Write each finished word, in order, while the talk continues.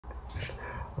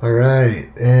All right,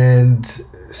 and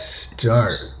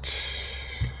start.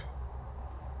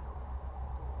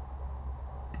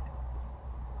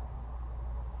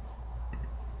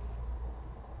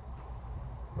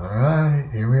 All right,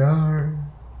 here we are.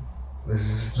 This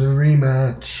is the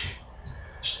rematch.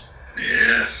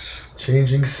 Yes.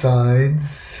 Changing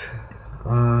sides.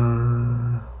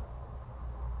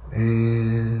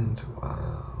 And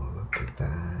wow, look at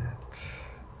that.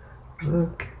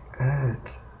 Look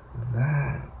at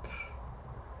that.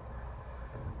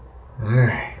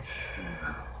 Alright.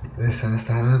 This has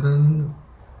to happen.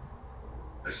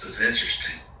 This is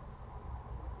interesting.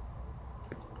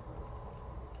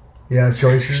 You have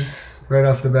choices right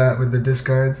off the bat with the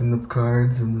discards and the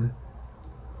cards and the...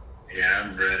 Yeah,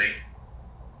 I'm ready.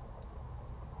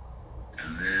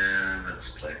 And then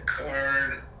let's play a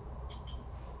card.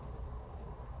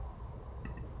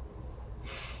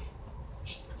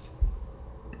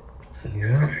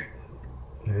 Yeah,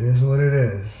 it is what it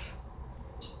is.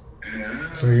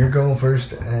 Yeah. So you're going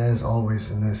first as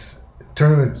always in this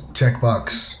tournament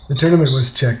checkbox. The tournament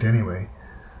was checked anyway.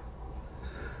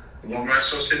 What am I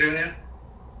supposed to do now?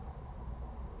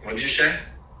 What'd you say?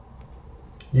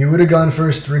 You would have gone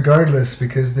first regardless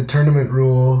because the tournament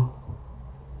rule...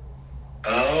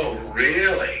 Oh,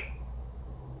 really?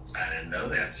 I didn't know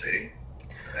that, see?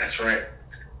 That's right.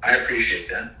 I appreciate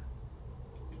that.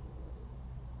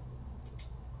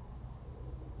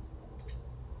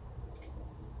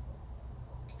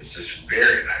 It's just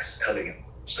very nice, elegant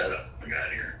setup we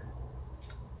got here,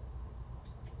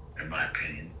 in my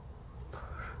opinion.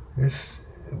 It's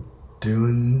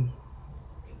doing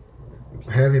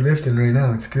heavy lifting right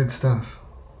now. It's good stuff.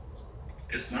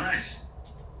 It's nice.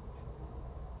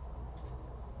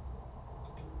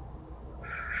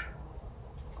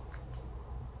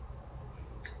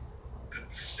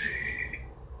 Let's see.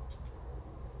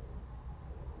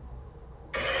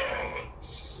 Oh, let's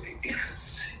see. Let's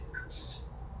see. Let's see.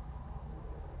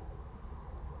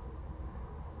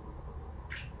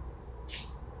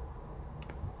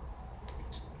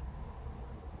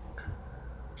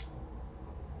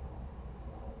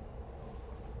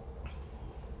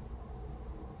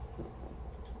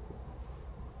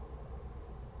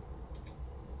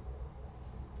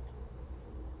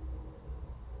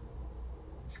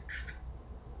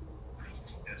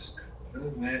 Yes.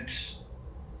 Movement.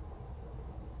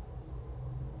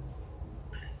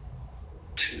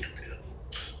 Two to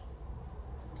build.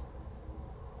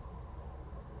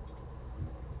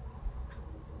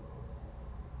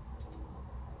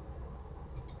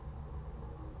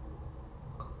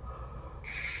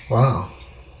 Wow.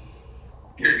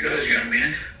 You're good, young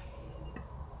man.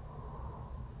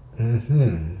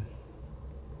 Mm-hmm.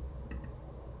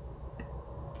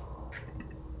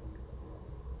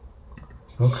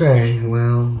 Okay,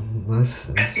 well, let's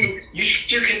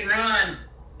You can run.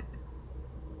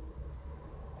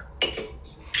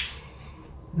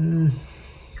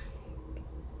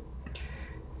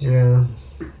 yeah,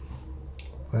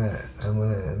 but I'm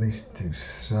gonna at least do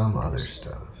some other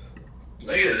stuff.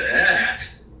 Look at that.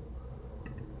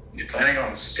 You planning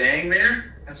on staying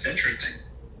there? That's interesting.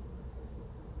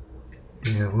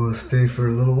 Yeah, we'll stay for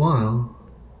a little while.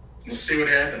 We'll see what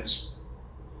happens.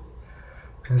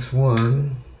 That's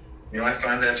one. You might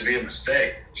find that to be a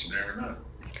mistake. You never know.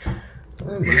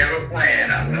 I We have a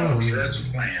plan. I know. Yeah. Sure, it's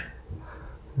a plan.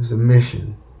 There's a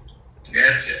mission.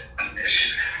 That's it. A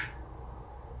mission.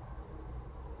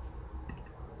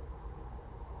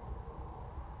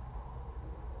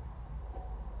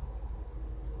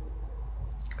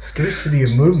 Scarcity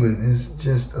of movement is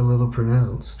just a little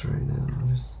pronounced right now.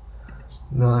 Just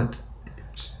not.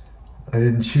 I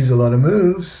didn't choose a lot of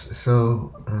moves,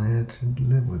 so I had to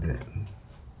live with it.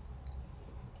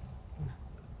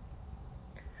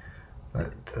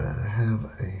 But I have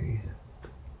a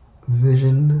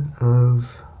vision of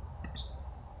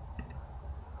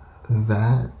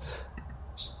that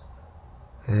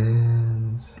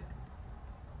and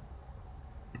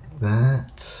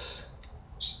that,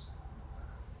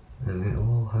 and it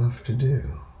will have to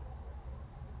do.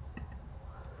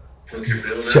 What'd you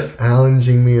build up?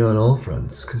 Challenging me on all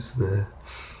fronts because the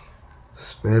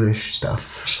Spanish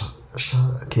stuff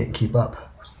I can't keep up.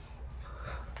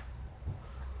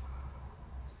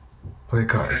 Play a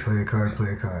card, Okay. play a card,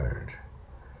 play a card.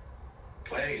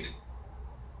 Played.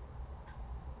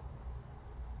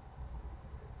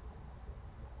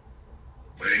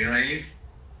 What are you gonna eat?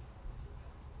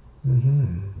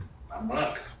 Mm-hmm. I'm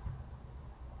up.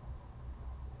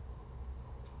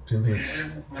 To be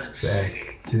And let's see.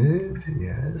 expected,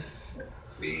 yes.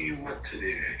 See what to do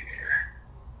here.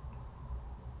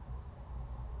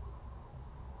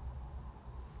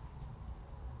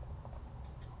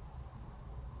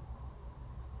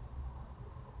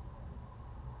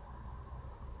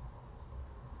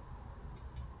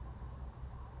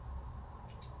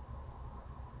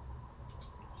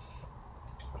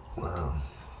 Wow.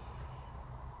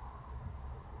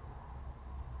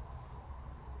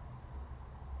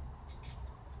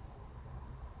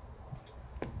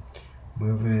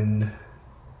 Moving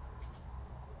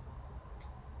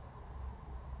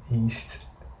east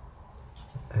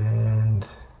and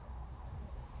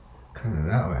kind of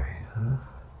that way, huh?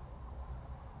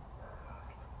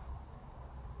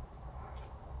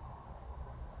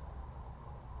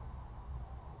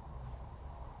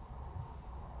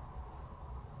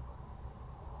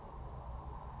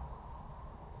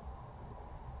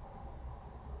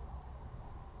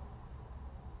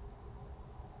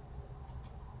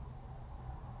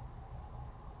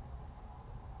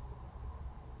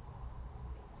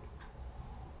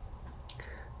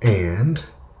 And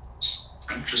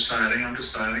I'm deciding.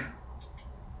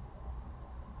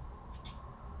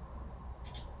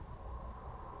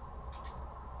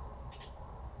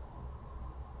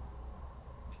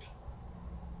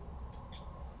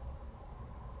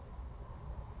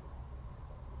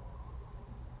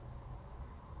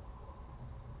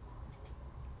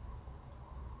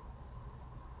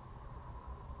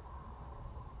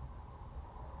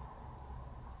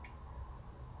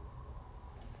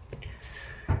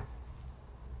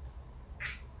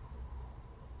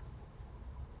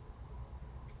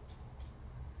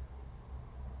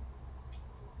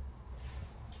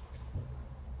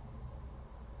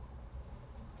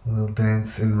 a little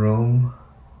dance in Rome.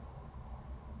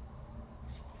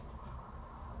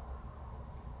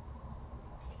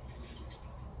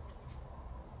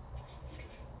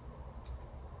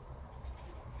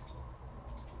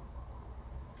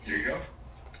 There you go.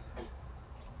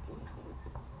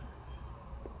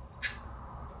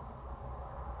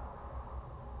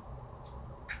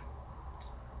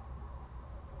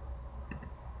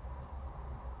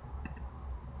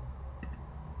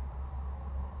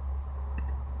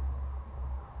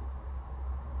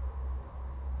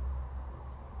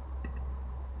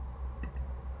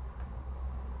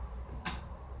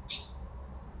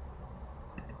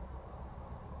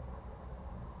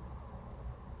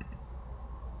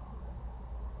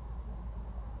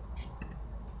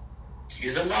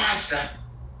 He's a monster.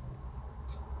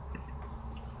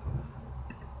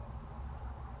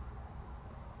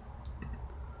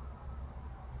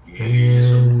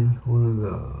 And one of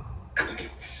the...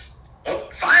 Oh,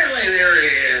 finally there he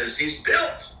is. He's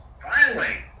built.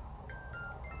 Finally.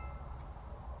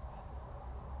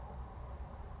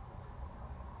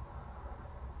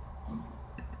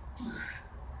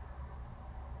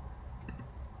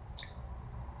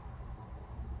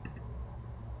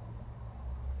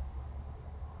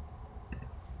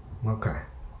 Okay.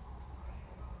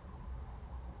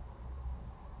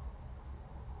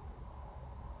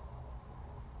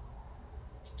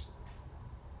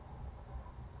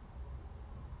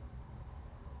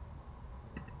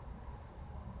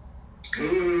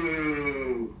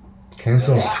 Ooh.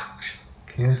 Cancelled. Blocked.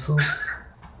 Cancelled. I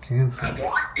Cancelled.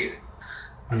 blocked you.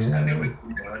 Yeah. I knew what you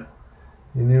were doing.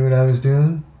 You knew what I was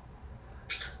doing?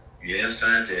 Yes,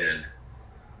 I did.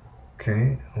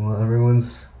 Okay. Well,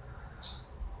 everyone's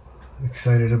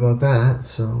excited about that,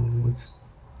 so let's...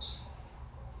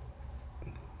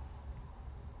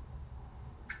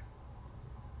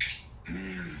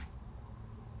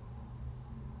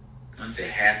 Not the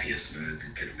happiest move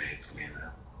you could have made for me, though.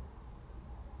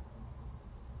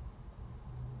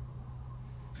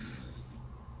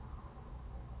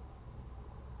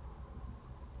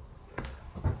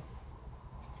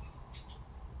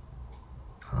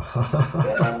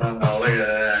 Oh, look at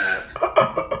that.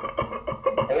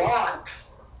 Blocked.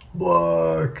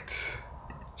 Blocked.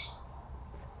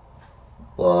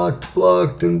 Blocked,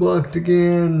 blocked, and blocked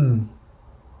again.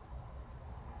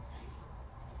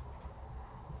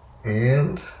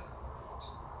 And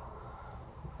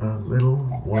a little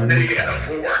one. Then you got a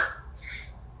 4.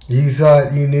 You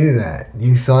thought you knew that.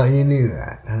 You thought you knew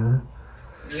that, huh?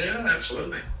 Yeah,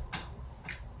 absolutely.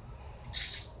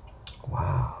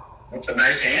 Wow. That's a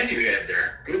nice hand you had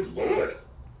there. Good Lord.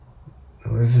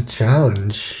 It was a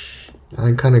challenge.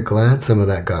 I'm kind of glad some of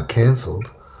that got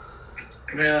canceled.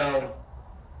 Well,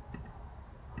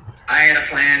 I had a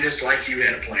plan just like you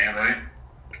had a plan, right?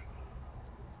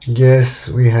 Yes,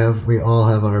 we all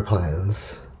have our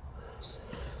plans.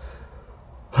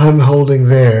 I'm holding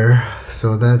there,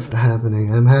 so that's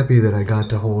happening. I'm happy that I got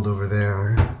to hold over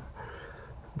there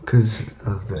because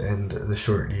of the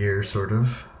short year, sort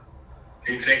of.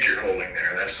 You think you're holding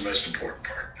there. That's the most important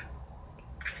part.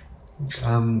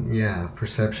 Yeah,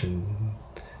 perception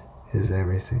is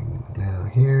everything. Now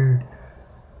here,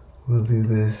 we'll do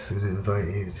this and invite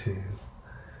you to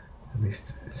at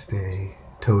least stay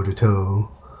toe to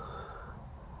toe.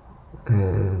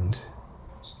 And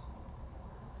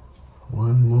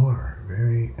one more.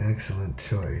 Very excellent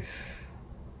choice.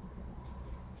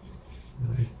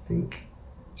 I think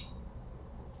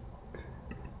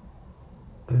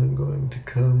I'm going to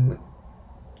come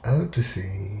out to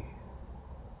sea.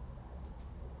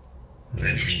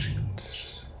 Interesting.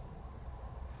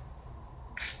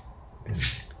 And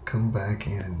come back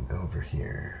in over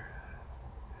here.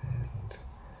 And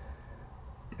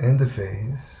end the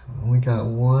phase. Only got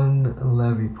one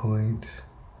levy point.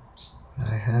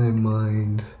 I had in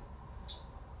mind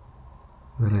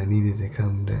that I needed to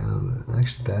come down.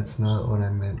 Actually, that's not what I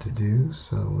meant to do,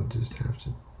 so we'll just have to...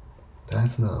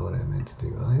 That's not what I meant to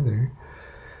do either.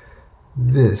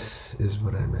 This is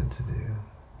what I meant to do.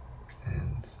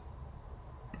 And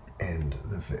end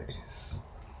the phase.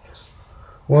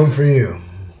 One for you.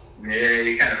 Yeah,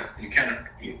 you kind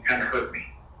of hurt me.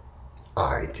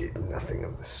 I did nothing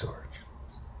of the sort.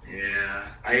 Yeah,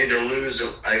 I either lose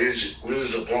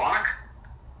a block,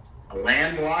 a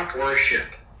land block, or a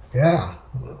ship. Yeah.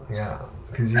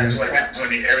 Because that's what happens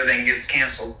when everything gets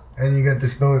canceled. And you got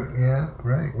this boat. Yeah,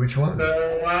 right. Which one?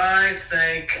 So I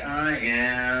think I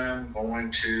am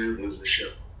going to lose the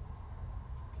ship.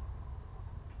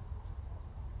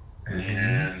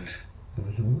 And.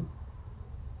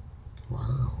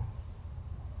 Wow.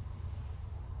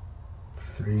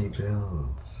 3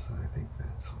 builds. I think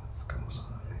that's what's going on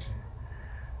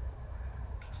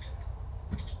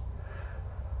here.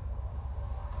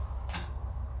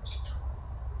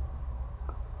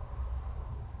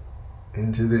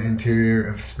 Into the interior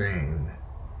of Spain.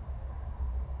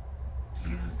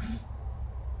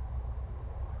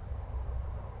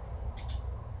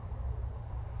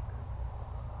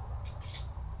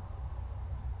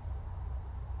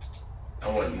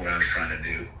 That wasn't what I was trying to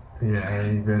do. Yeah,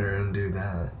 you better undo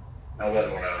that. That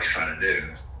wasn't what I was trying to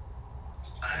do.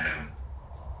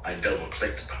 I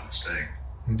double-clicked by mistake.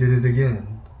 You did it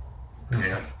again. Oh.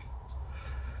 Yeah.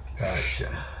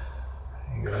 Gotcha.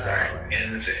 You go that way.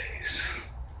 In the phase.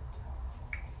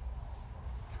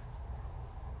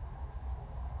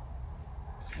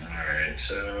 Alright,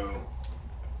 so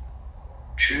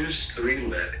choose 3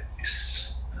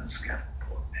 levies. That's kind of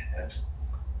important.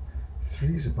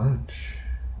 3's a bunch.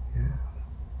 Yeah.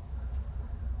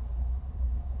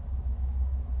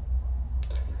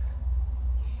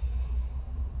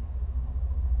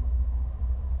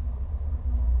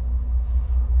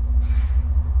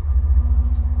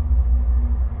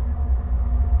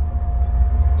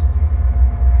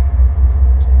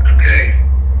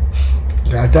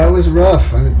 That was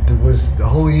rough. It was the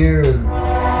whole year with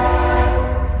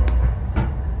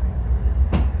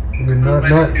not.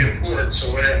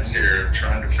 So what happens here? I'm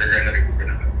trying to figure out how to get rid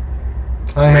of it.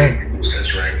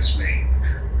 That's right. It's me.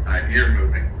 You're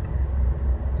moving.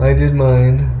 I did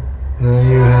mine. Now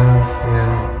you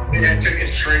have. Yeah. I took it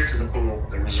straight to the pool,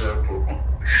 the reserve pool.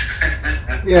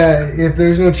 Yeah. If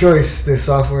there's no choice, the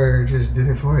software just did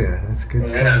it for you. That's good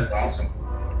stuff. Yeah. Awesome.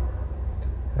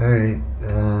 All right.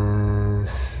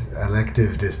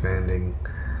 Elective disbanding.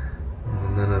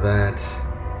 None of that.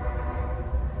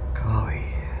 Golly.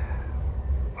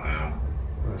 Wow.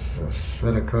 That's a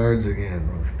set of cards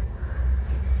again.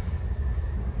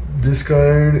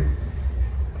 Discard.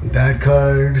 That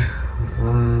card.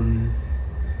 Word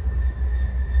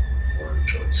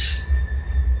choice.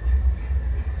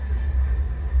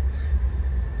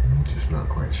 I'm just not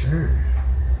quite sure.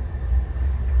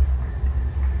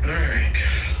 Alright.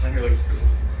 Let me look through.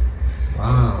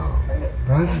 Wow.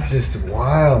 That's just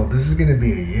wild. This is going to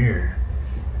be a year.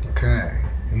 Okay.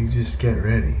 You just get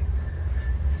ready.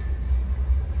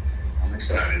 I'm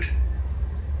excited.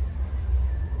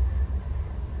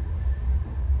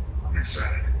 I'm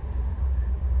excited.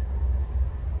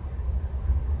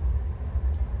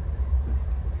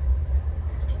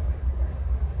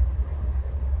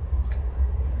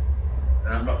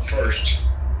 And I'm up first.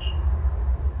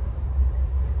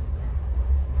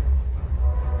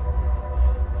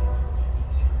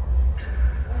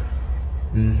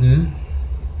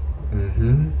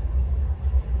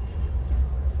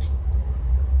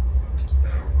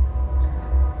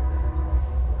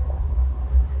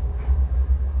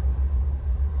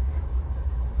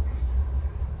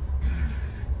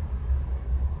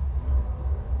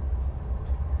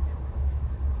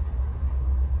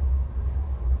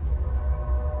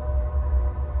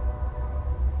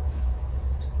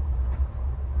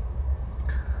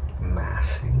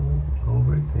 Massing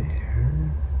over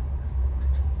there.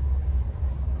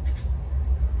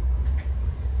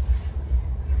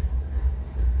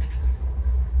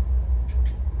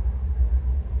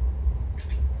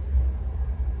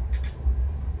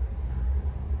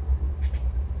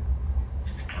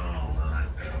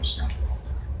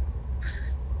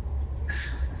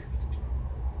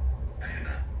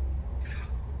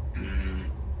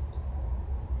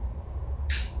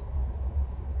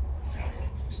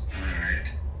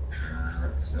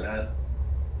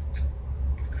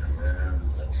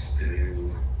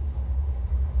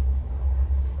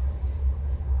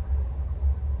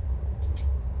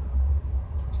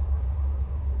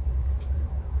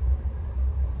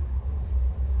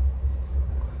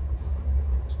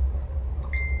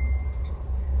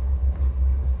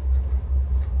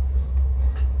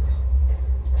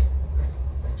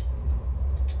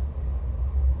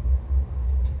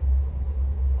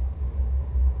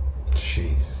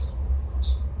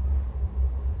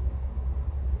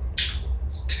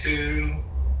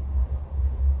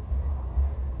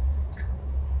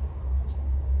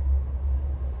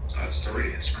 it's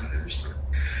 3. That's right. It is 3.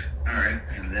 All right,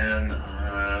 and then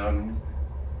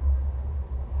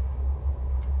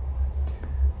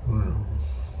well,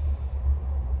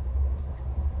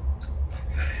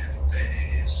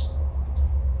 days.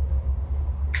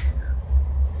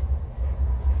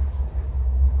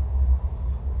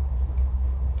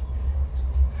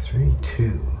 3,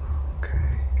 2. Okay.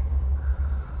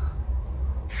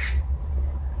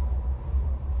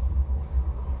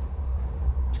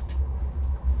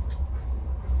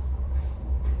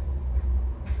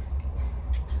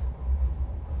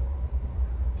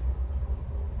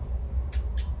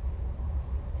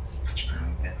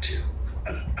 Went to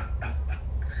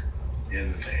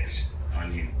in the face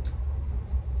on you.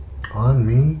 On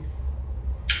me?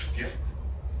 Yep.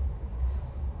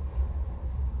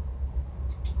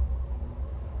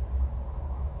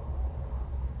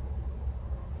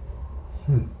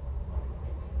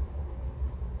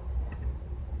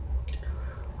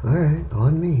 Alright,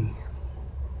 on me.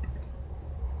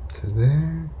 To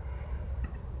there,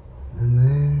 and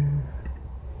there,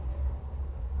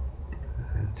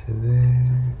 and to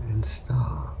there, and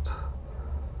stop.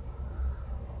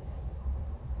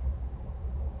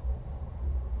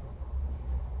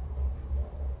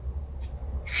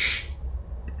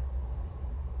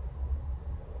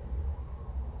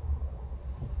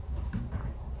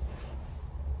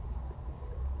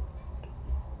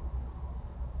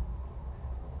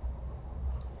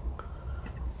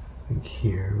 I think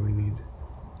here we need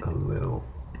a little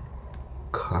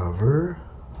cover.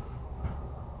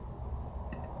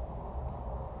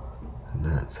 And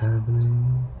that's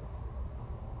happening.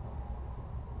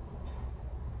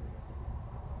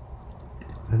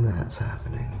 And that's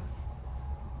happening.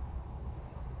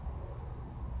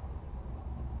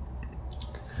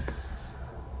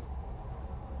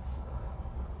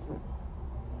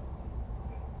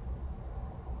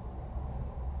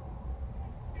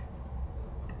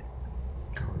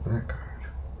 Go with that card.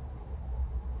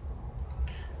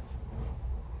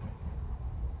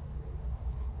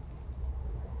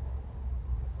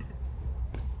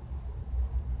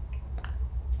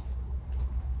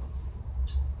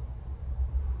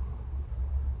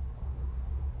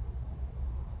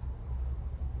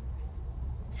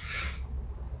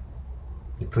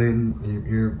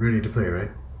 You're ready to play, right?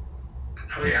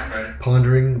 Oh yeah, I'm ready.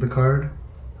 Pondering the card?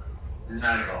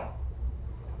 Not at all.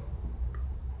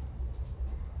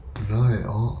 Not at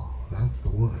all. That's the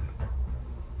one.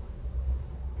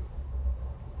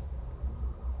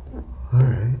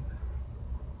 Alright.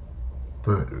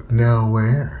 But now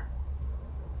where?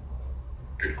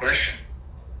 Good question.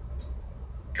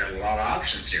 Got a lot of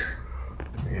options here.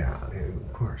 Yeah,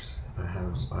 of course. I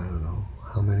don't know,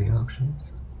 how many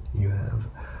options you have.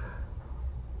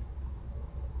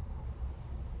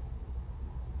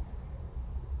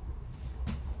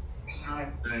 I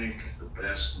think the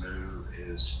best move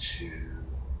is to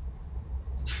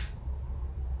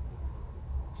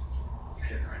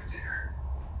hit right there.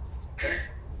 Okay,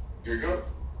 here you go.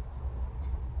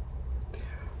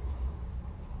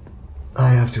 I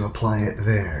have to apply it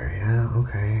there, yeah,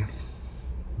 okay.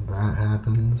 That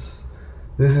happens.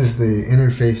 This is the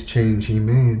interface change he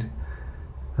made.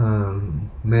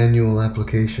 Manual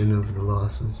application of the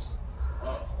losses.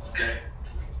 Oh, okay.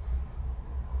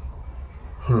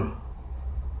 Huh.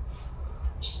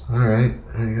 Alright,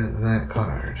 I got that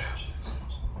card.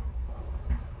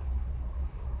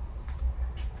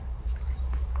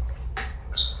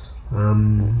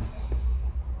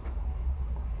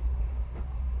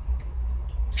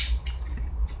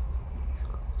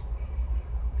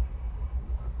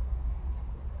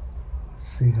 Let's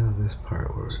see how this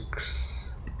part works.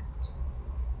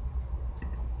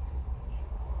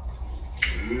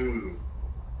 Ooh.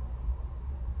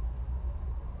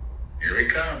 Here he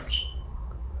comes.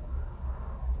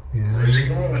 Yeah. Where's he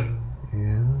going?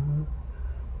 Yeah.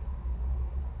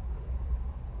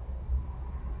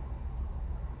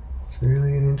 It's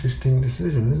really an interesting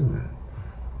decision, isn't it?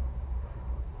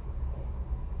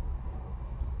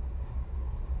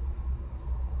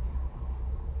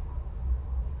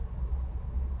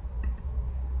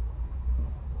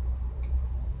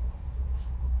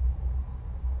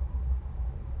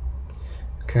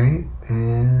 Okay,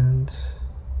 and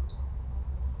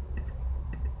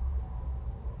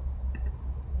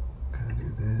gotta do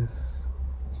this.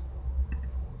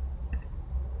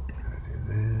 Gotta do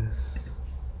this.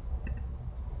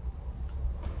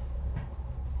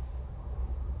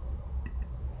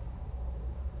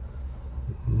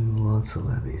 Lots of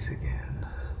levies again.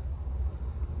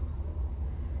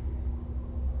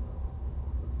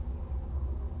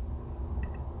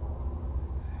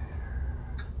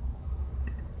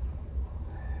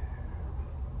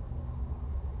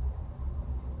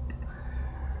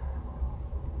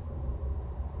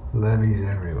 Levees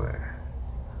everywhere.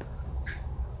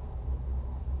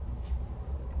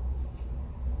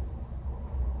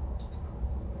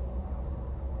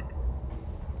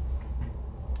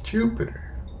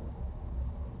 Jupiter.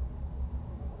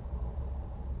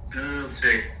 I'll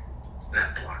take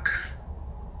that block.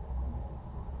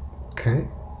 Okay.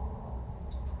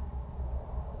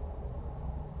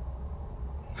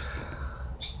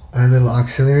 A little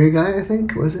auxiliary guy, I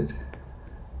think, was it?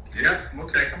 Yep, we'll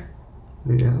take him.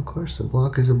 Yeah, of course. A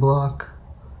block is a block.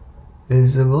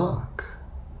 Is a block.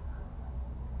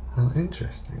 How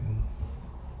interesting.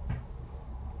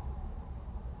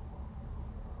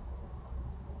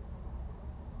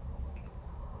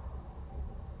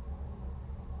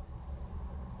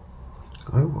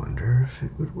 I wonder if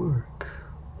it would work.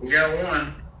 We got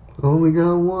one. Only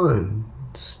got one.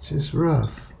 It's just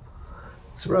rough.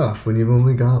 It's rough when you've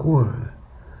only got one.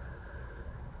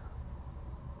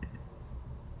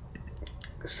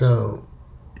 So,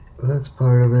 that's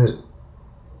part of it.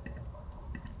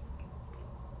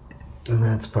 And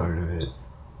that's part of it.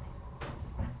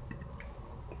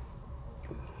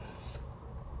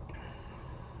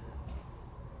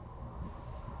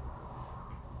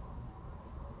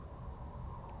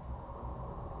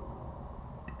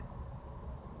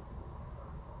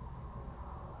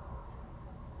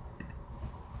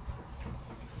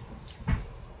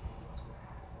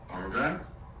 All done?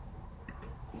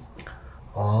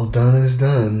 All done is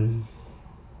done.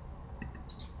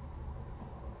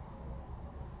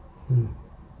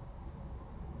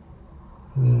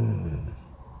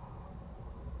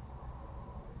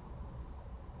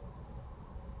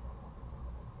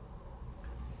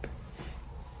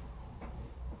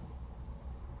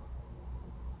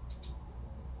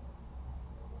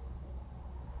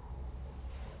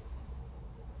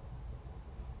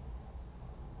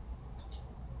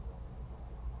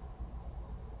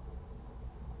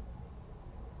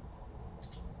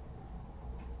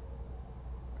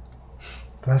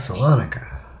 Thessalonica.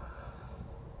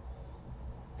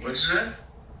 What's that?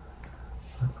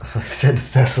 I said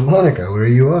Thessalonica, where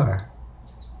you are.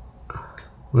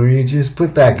 Where you just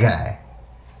put that guy.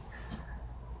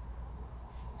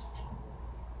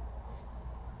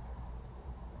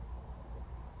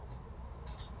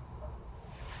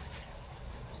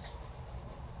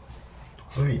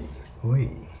 Oi, oi.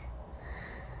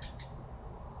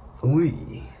 Oi.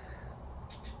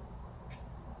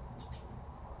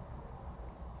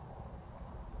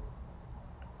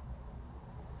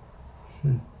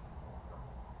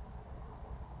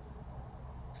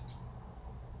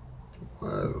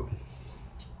 Whoa.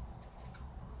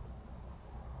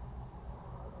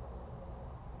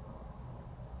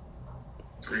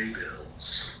 Three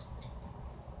bills.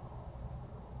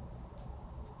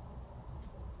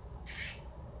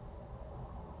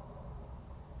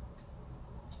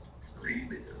 Three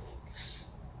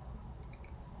bills.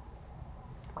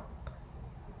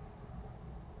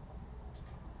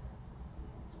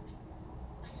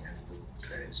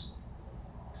 Today's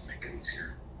make it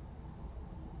easier.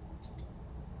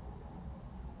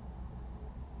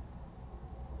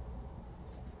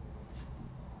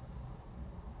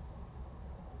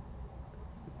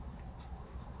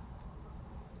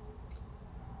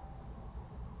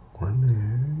 One there,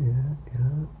 yeah.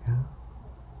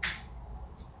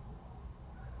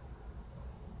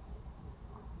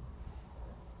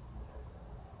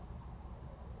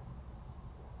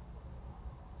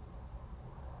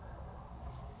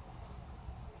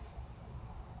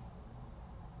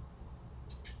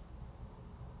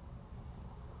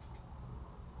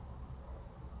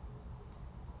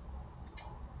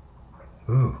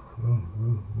 Ooh.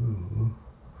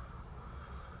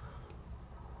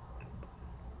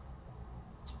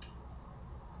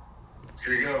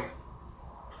 Here you go.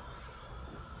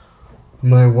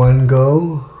 My one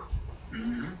go.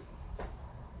 Mm-hmm.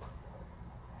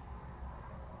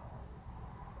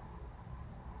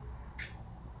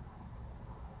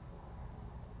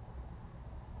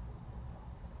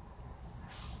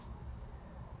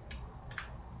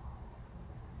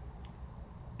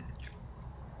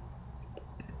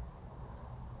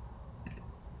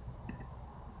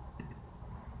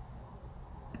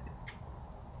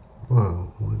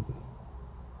 Whoa. What?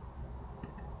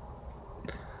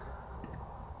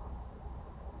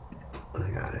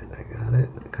 I got it.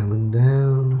 Coming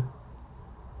down.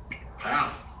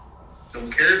 Wow.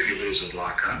 Don't care if you lose a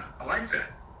block, huh? I like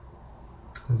that.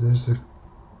 There's a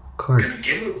card. Gonna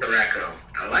give it to Racco.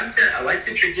 I like that. I like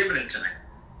that you're giving it to me.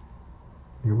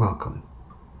 You're welcome.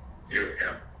 You're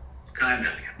kind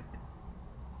of you.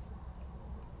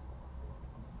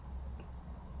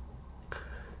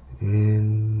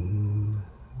 And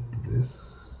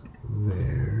this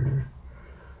there.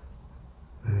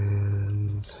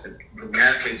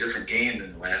 different game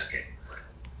than the last game.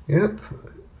 Yep.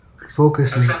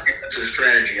 Focus I'm is... trying it's a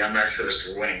strategy. I'm not sure it's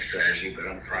a winning strategy, but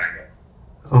I'm trying it.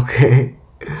 Okay.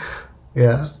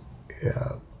 Yeah.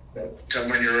 Tell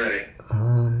me when you're ready. I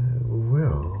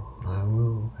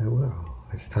will.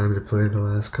 It's time to play the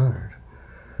last card.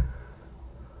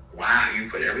 Wow, you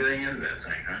put everything into that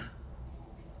thing, huh?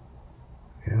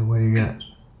 Yeah, what do you got?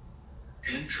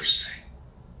 Interesting.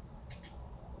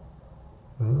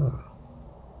 Oh.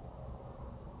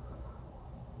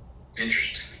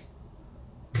 Interesting.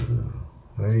 Oh.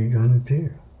 What are you gonna do?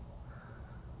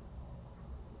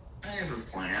 I have a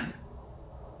plan.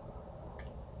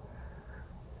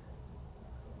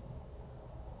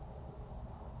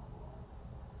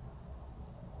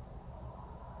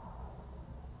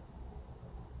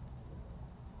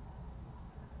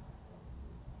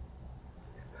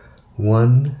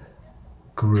 One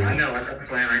great I know, I got a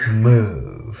plan.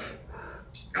 move.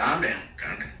 Calm down.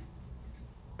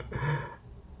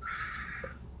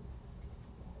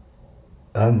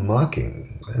 I'm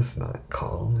mocking. That's not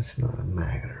calm. It's not a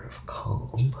matter of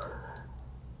calm.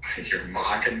 You're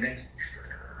mocking me?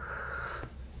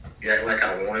 You act like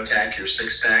I won't attack your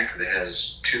 6-stack that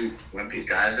has 2 wimpy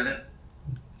guys in it?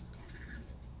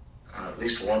 At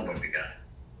least one wimpy guy.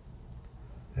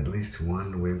 At least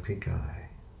one wimpy guy.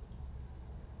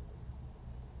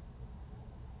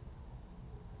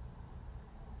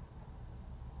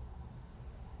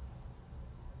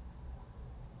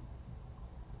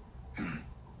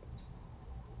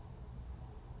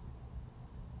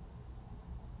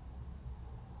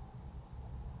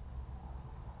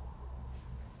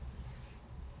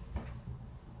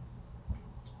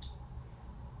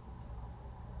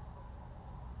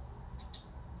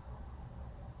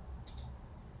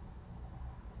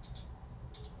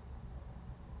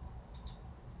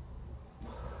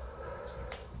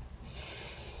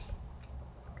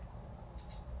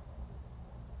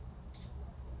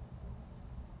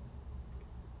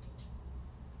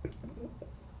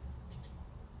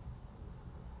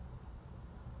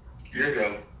 Here you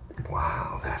go.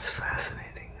 Wow, that's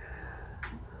fascinating.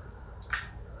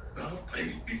 Well,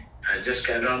 I just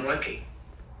got unlucky.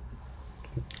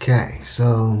 Okay,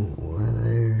 so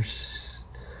there's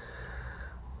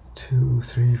 2,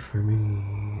 3 for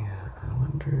me. I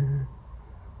wonder.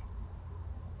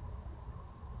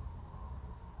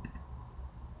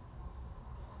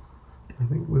 I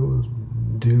think we will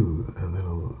do a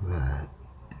little of that.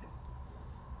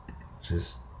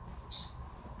 Just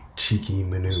cheeky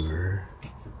maneuver.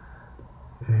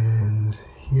 And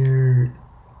here,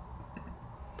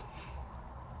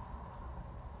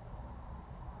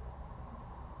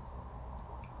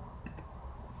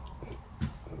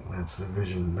 that's the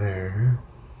vision there.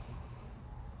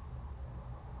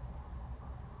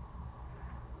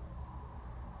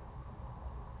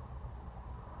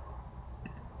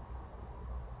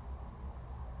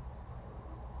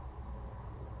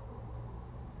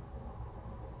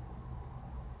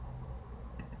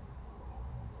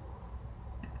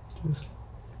 Just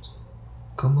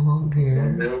come along here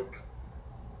and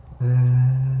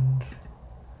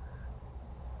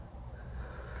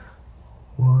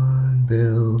one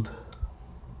build.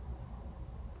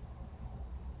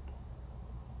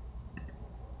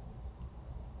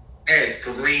 Hey,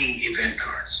 3 event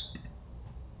cards.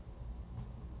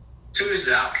 2 is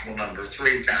the optimal number.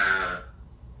 3 is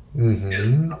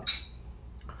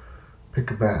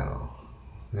Pick a battle.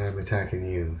 I'm attacking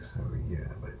you, so yeah,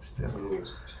 but still. Ooh,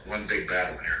 one big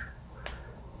battle here.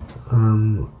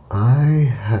 I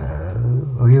have.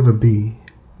 Oh, you have a B.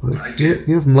 I do.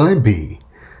 You have my B.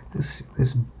 This.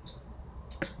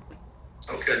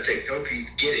 Okay, hope you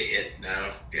get a hit.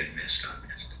 No, get missed. I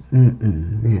missed.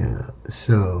 Yeah.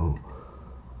 So,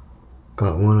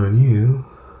 got one on you.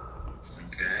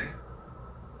 Okay.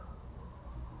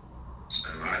 So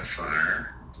I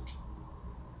fire.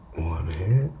 One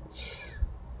hit.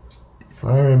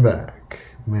 Firing back.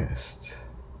 Missed.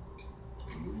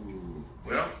 Ooh.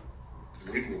 Well,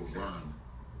 we will run.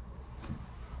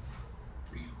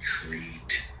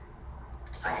 Retreat.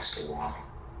 Across the wall.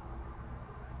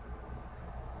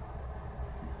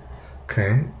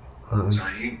 Okay. So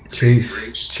you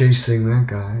Chasing that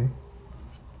guy.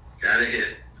 got a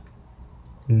hit.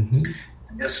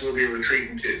 I guess we'll be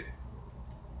retreating too.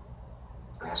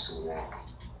 Across the wall.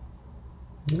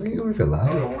 You weren't allowed.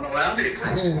 Oh, we're not allowed to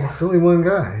cross the wall. It's only one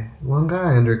guy. One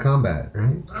guy under combat,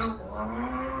 right?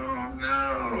 Oh,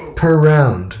 no. Per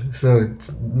round. So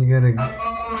you gotta.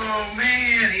 Oh,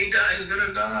 man. He's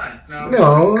gonna die.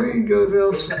 No, he goes He's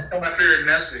elsewhere. gonna come up here and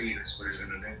mess with you. That's what he's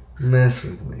gonna do. Mess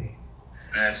with me.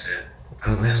 That's it.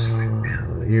 I'm messing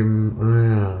with him.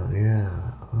 Yeah.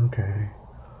 Okay.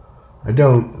 I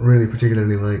don't really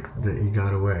particularly like that he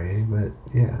got away, but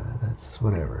yeah, that's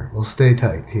whatever. We'll stay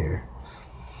tight here.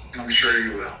 I'm sure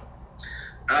you will. All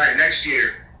right, next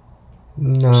year.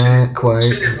 Not quite.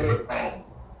 Send your boat home.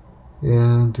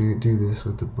 Yeah, do this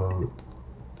with the boat.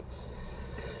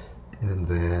 And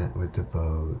that with the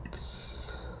boat.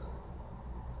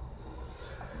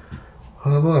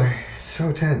 Oh boy, it's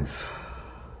so tense.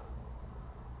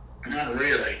 Not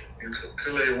really. You're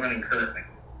clearly winning currently.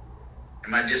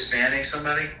 Am I disbanding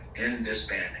somebody?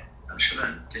 Disbanding. I'm sure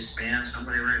I disband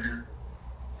somebody right now.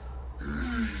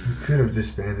 You could have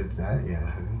disbanded that,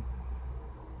 yeah.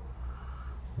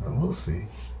 Well, we'll see.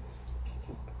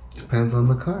 Depends on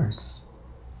the cards.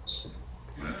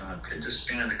 Well, I could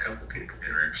disband a couple people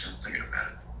here, actually. I'm thinking about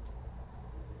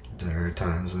it. There are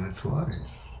times when it's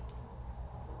wise.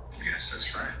 Yes,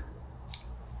 that's right.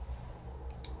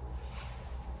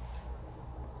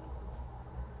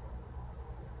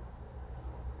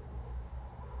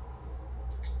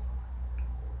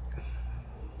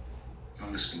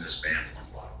 I'm just going to disband one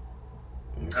block.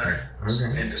 Okay. All right.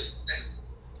 Okay. And disband.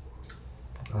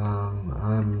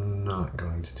 I'm not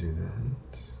going to do that.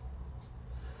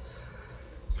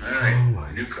 All right. Oh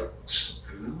my. New cards.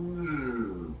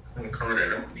 Ooh. One card I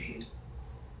don't need.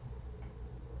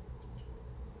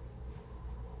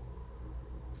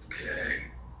 Okay.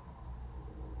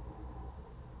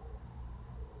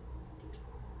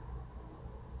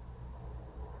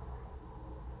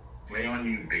 Way on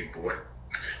you, big boy.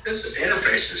 This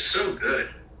interface is so good.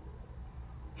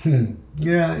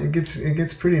 Yeah, it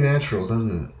gets pretty natural,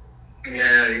 doesn't it?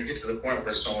 Yeah, you get to the point where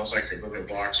it's almost like you're moving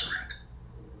blocks around.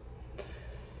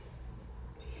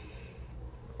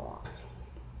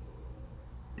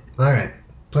 All right,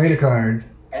 played a card.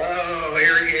 Oh,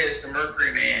 here he is, the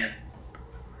Mercury Man.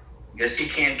 Guess he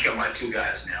can kill my two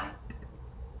guys now.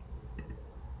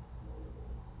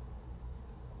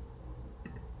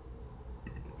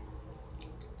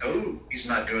 Oh, he's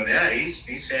not doing that.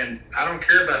 He's saying, I don't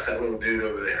care about that little dude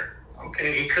over there.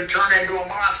 Okay, he could turn into a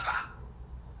monster.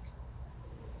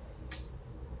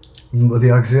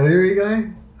 The auxiliary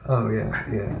guy? Oh yeah,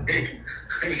 yeah.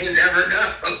 You never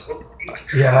know.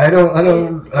 Yeah, I don't. The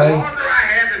longer I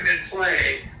have him in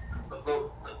play,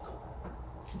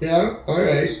 Yeah, all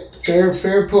right.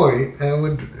 Fair point.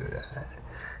 I'm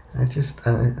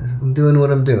doing what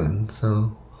I'm doing.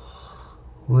 So,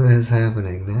 what is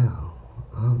happening now?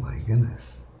 Oh my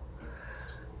goodness.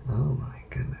 Oh my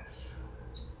goodness.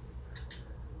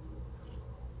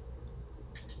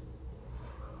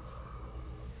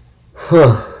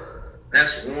 Huh.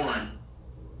 that's one.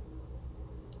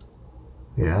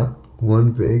 Yeah,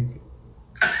 one big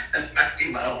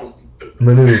You know.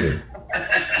 maneuver.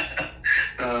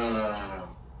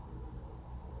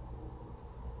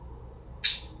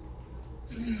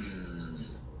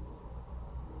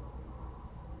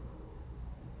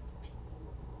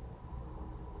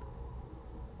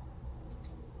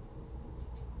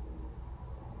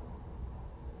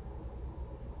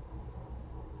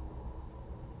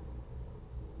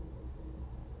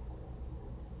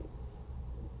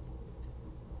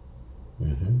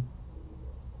 Mm-hmm.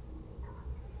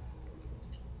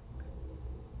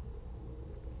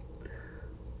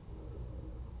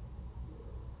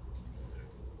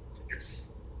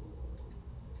 It's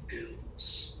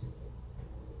bills.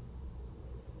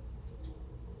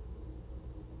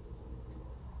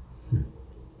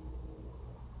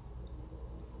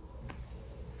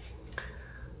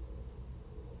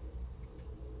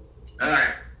 All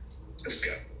right, let's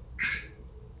go.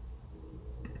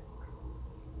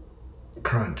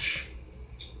 Crunch.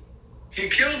 You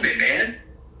killed me, man.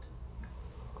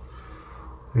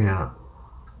 Yeah.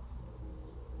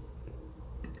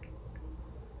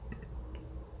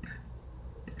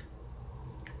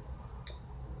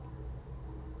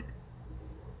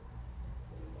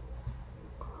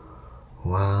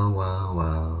 Wow.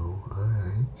 All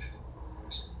right.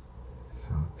 So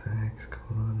what the heck's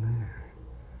going on there?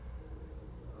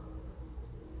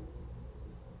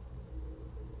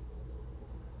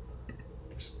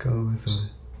 Just go with a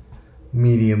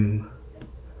medium.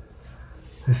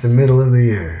 It's the middle of the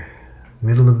year.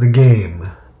 Middle of the game.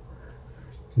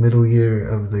 Middle year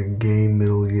of the game,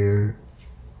 middle year.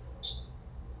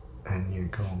 And you're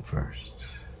going first.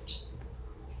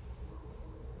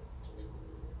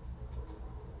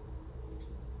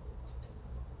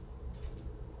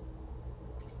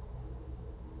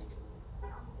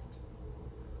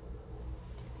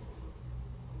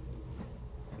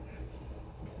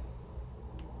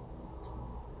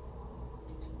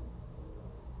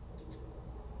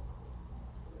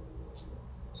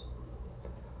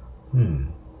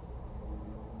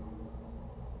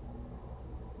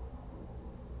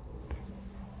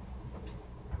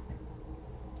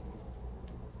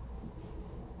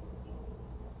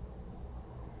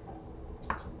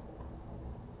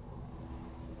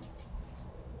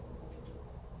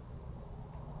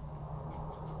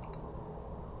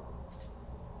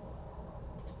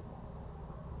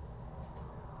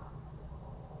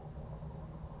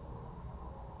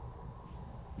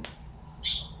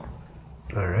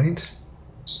 point.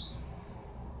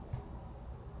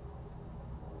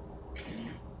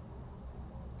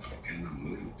 Fucking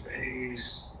moving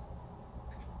phase.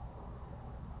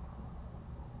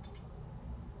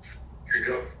 Here you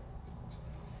go.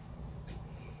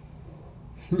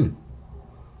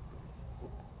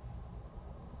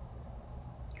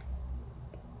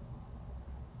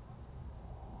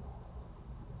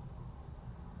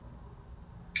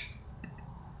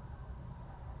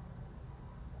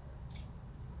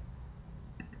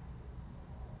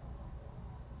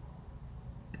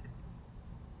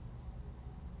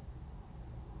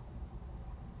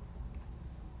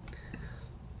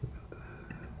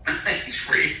 He's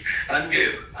free.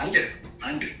 Undo.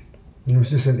 It was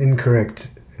just an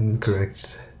incorrect. The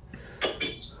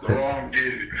wrong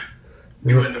dude.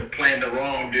 You end up playing the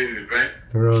wrong dude, right?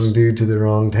 The wrong dude to the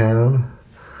wrong town.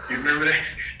 You remember that?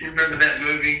 You remember that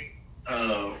movie,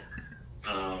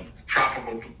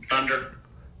 Tropical Thunder?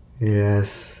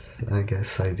 Yes, I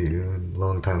guess I do. A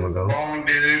long time ago. Wrong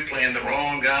dude playing the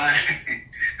wrong guy.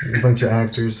 A bunch of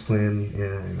actors playing.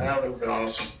 Yeah. That was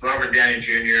awesome. Robert Downey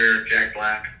Jr., Jack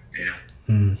Black. Yeah.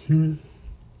 Mm-hmm.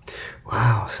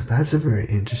 Wow, so that's a very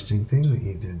interesting thing that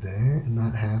you did there, and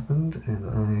that happened, and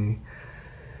I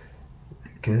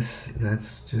guess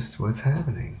that's just what's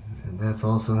happening, and that's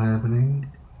also happening.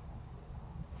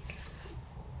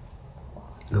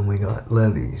 Then we got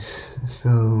levies,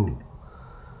 so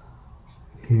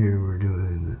here we're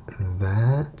doing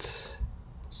that.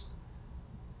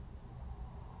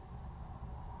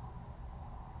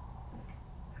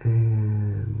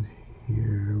 And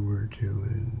here we're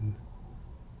doing,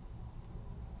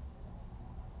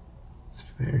 it's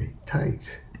very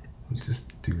tight. We'll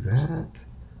just do that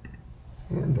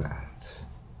and that.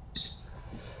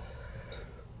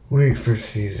 Wait for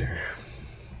Caesar.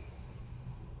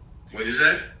 What is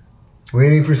that?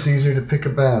 Waiting for Caesar to pick a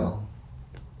battle.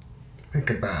 Pick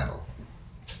a battle.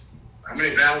 How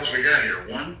many battles we got here?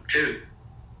 1, 2.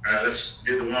 All right, let's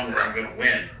do the one where I'm going to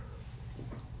win.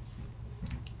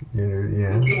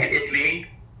 Yeah. You can't hit me.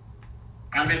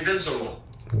 I'm invincible.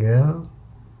 Yeah.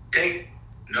 Take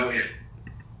no hit.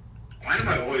 Why do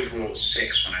I always roll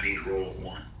 6 when I need to roll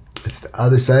 1? It's the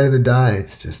other side of the die.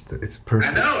 It's just, it's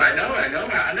perfect.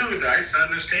 I know the dice. I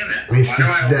understand that. It's Why do I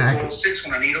always exactly. roll 6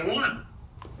 when I need a 1?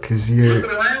 Because you're Look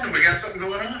at the land. We got something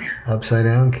going on here. upside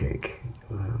down cake.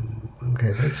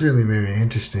 Okay, that's really very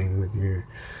interesting with your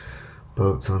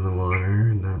boats on the water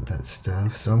and that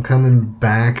stuff. So I'm coming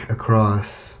back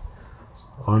across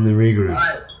on the regroup.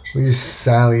 Right. We just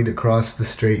sallied across the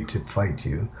strait to fight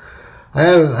you. I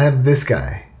have this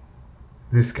guy.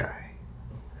 This guy.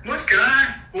 What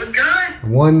guy? What guy?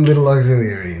 One little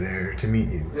auxiliary there to meet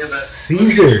you. Yeah, but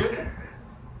Caesar.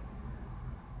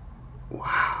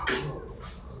 Wow.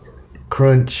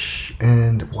 Crunch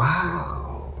and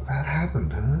wow. That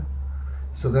happened, huh?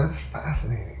 So that's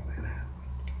fascinating.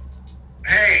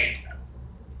 Hey,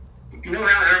 you know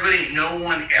how no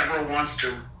one ever wants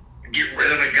to get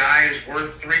rid of a guy who's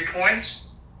worth 3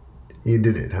 points? You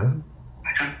did it, huh?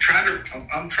 I'm trying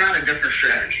a different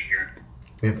strategy here.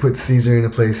 It puts Caesar in a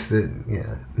place that,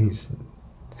 yeah,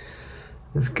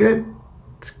 it's good.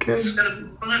 It's good. It's gonna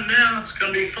be fun now. It's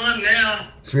gonna be fun now.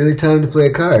 It's really time to play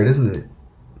a card, isn't it?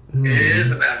 It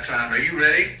is about time. Are you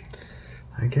ready?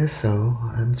 I guess so.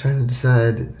 I'm trying to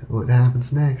decide what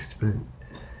happens next, but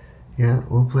yeah,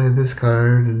 we'll play this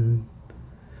card and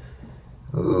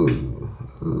ooh,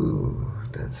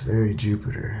 that's very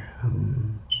Jupiter.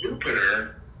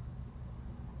 Jupiter?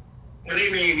 What do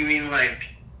you mean? You mean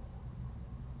like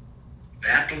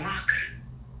that block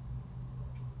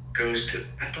goes to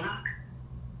that block?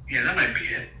 Yeah, that might be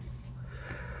it.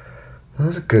 That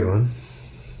was a good one.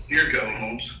 Your go,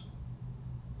 Holmes.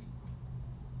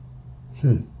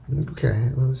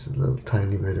 Okay, well, there's a little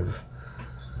tiny bit of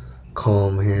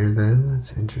calm here then.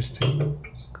 That's interesting.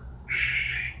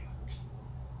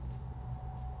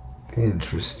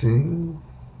 Interesting.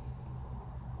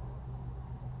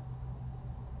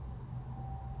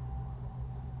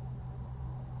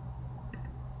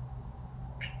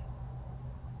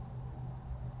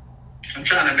 I'm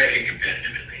trying to make it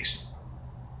competitive at least.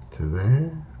 To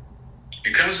there.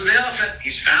 Here comes the elephant.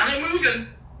 He's finally moving.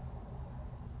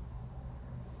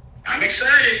 I'm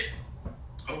excited.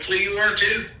 Hopefully you are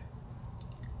too.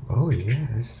 Oh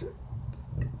yes.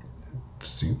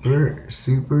 Super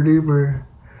duper.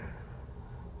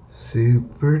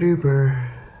 Super duper.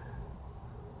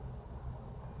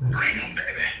 Bring 'em,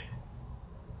 baby.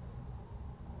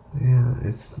 Yeah,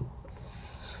 it's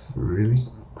really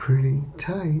pretty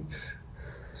tight.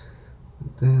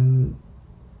 But then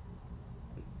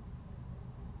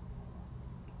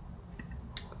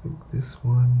I think this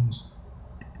one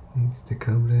needs to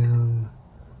come down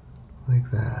like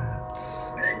that.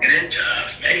 Making it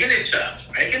tough, making it tough,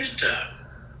 making it tough.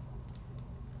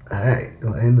 Alright,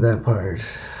 we'll end that part.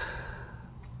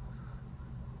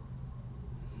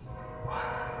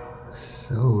 Wow,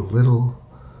 so little.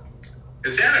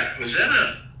 Was that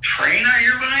a train I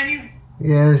hear behind you?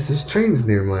 Yes, there's trains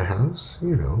near my house,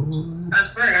 you know.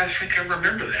 That's right, I think I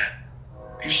remember that.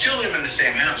 You still live in the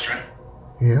same house, right?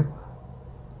 Yep.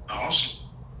 Awesome.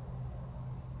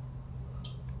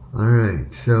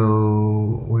 Alright,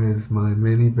 so with my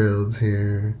mini builds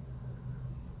here.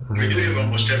 We do have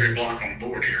almost every block on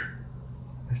board here.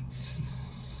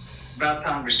 It's About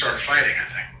time we start fighting, I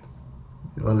think.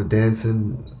 a lot of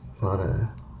dancing, a lot of.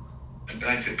 I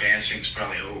think the dancing's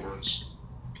probably over. It's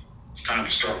time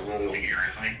to start rolling here,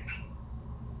 I think.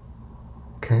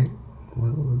 Okay,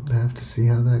 well, we'll have to see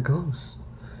how that goes.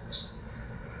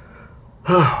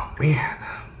 Oh, man.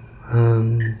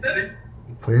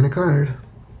 Playing a card.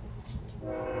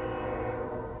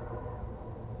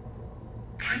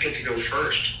 I get to go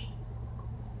first.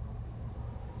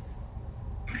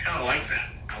 I kind of like that.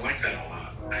 I like that a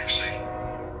lot, actually.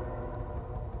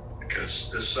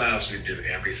 Because this allows me to do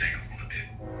everything I want to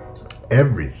do.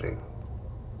 Everything.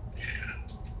 Yeah.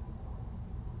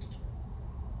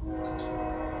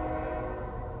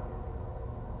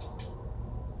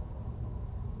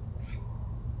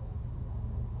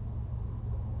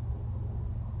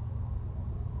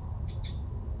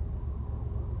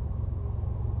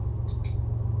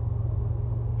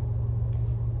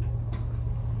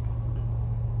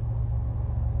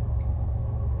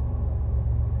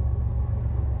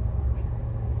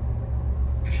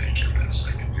 Thank you for a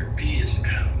second. Your B is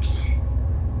out.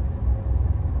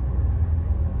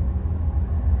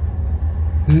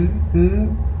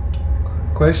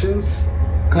 Questions?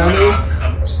 Comments?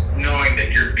 Knowing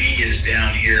that your B is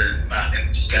down here, not in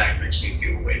the stack, makes me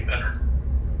feel way better.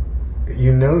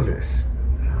 You know this.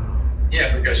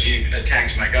 Yeah, because you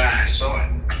attacked my guy. I saw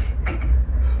it.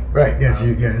 Right, yes,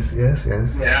 yes.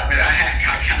 Yeah, I mean,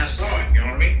 I kind of saw it. You know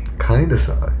what I mean? Kinda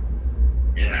saw it.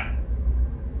 Yeah.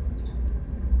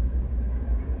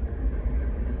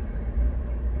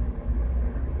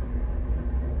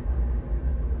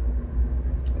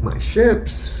 My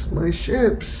ships, my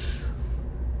ships.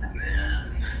 And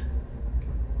then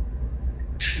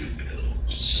 2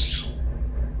 bills.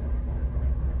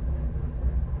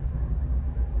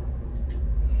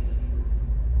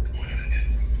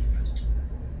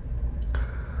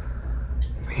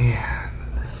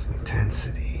 Man, this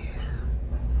intensity.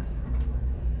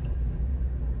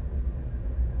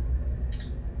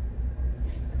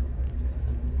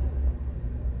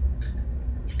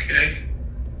 Okay.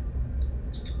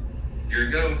 Here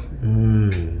we go.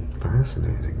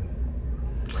 Fascinating.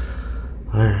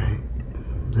 Alright.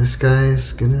 This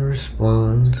guy's gonna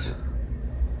respond.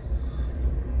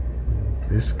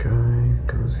 This guy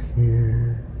goes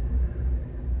here.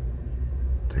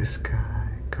 This guy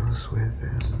goes with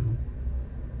him.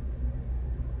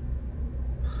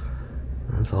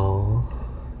 That's all.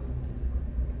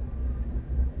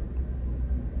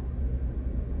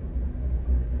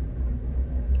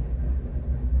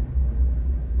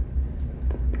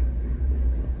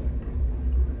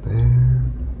 There.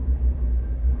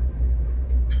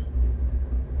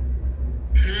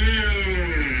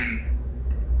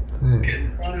 There.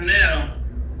 Getting fun now.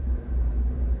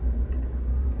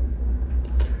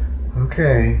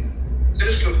 Okay. Is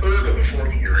this the third or the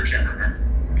fourth year? I can't remember.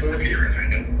 Fourth year, I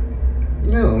think.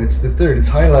 No, it's the third. It's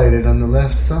highlighted on the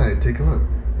left side. Take a look.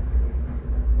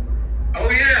 Oh,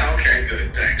 yeah. Okay,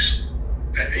 good. Thanks.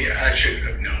 Yeah, I should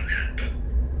have known that. But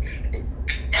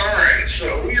all right,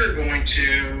 so we are going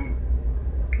to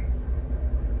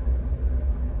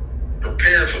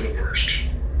prepare for the worst.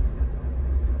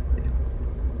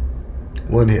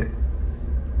 One hit.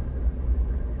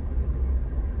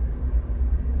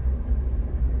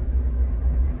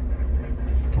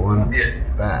 One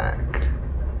hit. Back.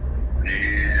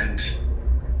 And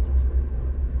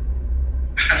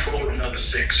I rolled another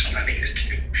 6 when I needed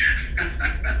to.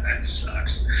 That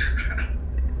sucks.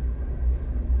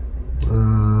 No.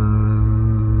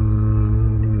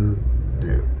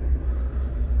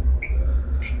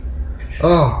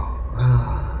 Oh.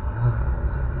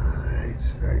 Right.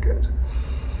 Very good.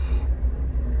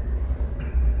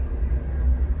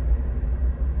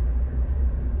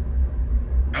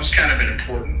 That was kind of an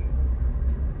important.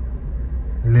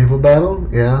 Naval battle?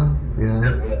 Yeah. Yeah.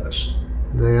 It was.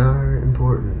 They are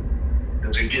important.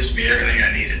 Because it gives me everything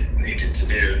I needed to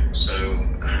do. So,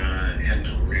 end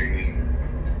of reading.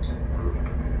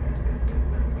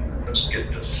 Let's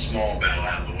get the small battle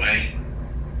out of the way.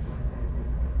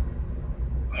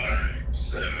 Alright,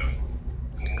 so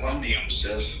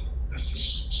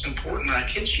cannot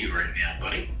hit you right now,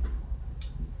 buddy.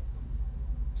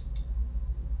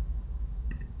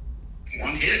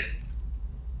 One hit.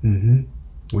 Mm-hmm.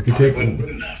 We can Probably take. wasn't good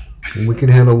enough. We can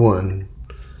handle one.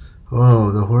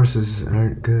 Oh, the horses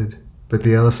aren't good, but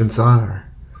the elephants are.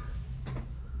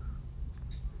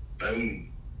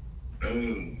 Boom.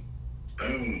 Boom.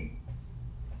 Boom.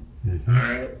 Mm-hmm. All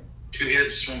right. 2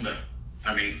 hits from the.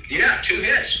 Yeah, 2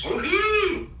 hits.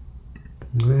 Woohoo!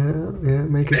 Yeah,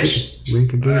 make a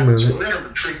game of So it. we're going to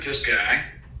retreat this guy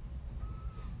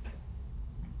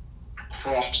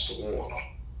across the water.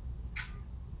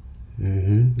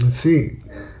 Mm-hmm. Let's see.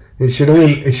 It should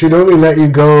only let you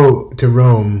go to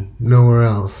Rome, nowhere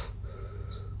else.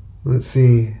 Let's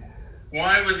see.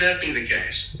 Why would that be the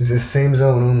case? It's the same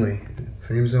zone only.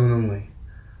 Same zone only.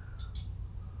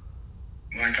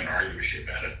 I'm not going to argue with you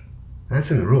about it.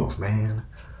 That's in the rules, man.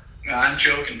 No, I'm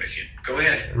joking with you. Go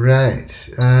ahead. Right.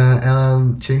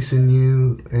 I'm chasing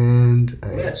you, and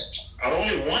Yes.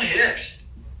 Only 1 hit.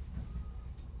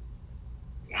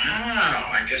 Wow.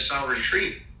 I guess I'll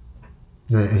retreat.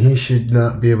 He should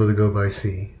not be able to go by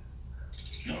sea.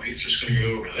 No, he's just going to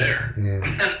go over there.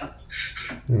 Yeah.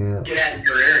 Yeah. Get out of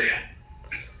your area.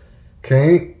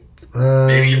 Okay.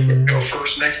 Maybe you can go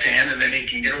first next hand, and then he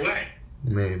can get away.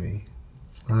 Maybe.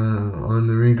 On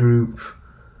the regroup,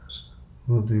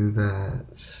 we'll do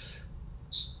that.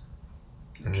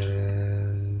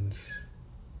 And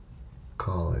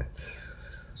call it.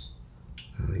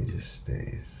 And he just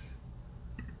stays.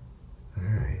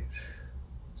 Alright.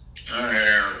 All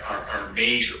right, our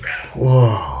major battle.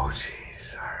 Whoa,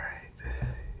 jeez. Alright.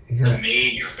 You The got.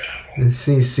 major battle. Let's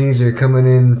see Caesar coming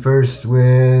in first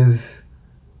with.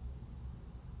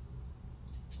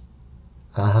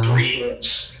 3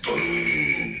 hits.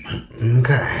 Boom.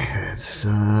 Okay, that's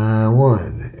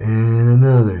 1 and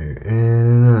another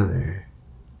and another.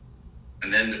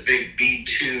 And then the big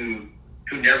B2,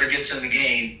 who never gets in the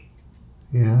game,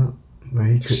 Yeah, but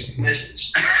he could.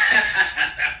 misses.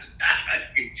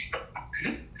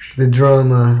 The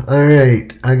drama.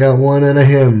 Alright, I got 1 out of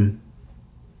him.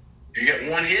 You get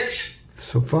 1 hit?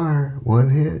 So far, 1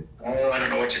 hit. Oh, I don't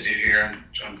know what to do here.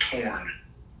 I'm torn.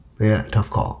 Yeah, tough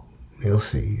call. You'll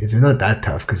see. It's not that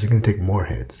tough because you're going to take more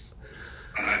hits.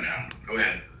 I know. Go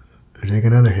ahead. Take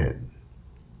another hit.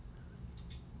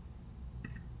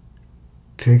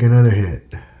 Take another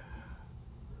hit.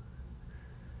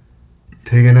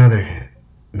 Take another hit.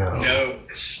 No.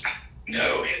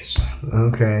 No hits.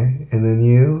 Okay, and then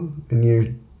you and your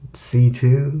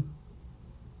C2.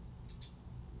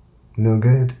 No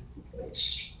good.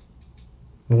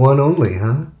 1 only,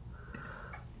 huh?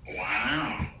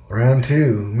 Wow. Round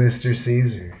 2, Mr.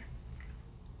 Caesar.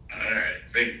 All right.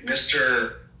 Big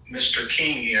Mr.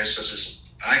 King here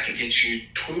says I can hit you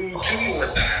two more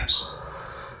times.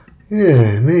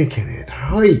 Yeah, making it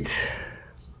right.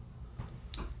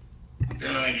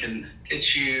 Then I can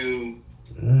hit you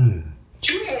 2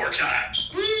 more times.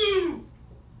 Woo!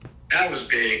 That was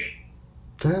big.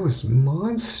 That was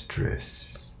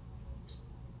monstrous.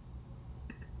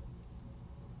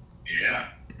 Yeah.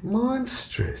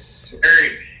 Monstrous. Very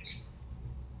big.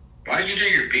 Why did you do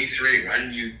your B3? Why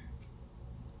didn't you?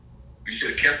 You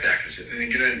should have kept that because it didn't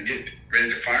get in and get ready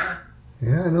to fire.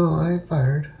 Yeah, no, I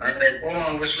fired. All right, hold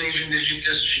on. Which legion did you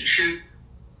just shoot?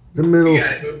 The middle. You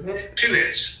got it. 2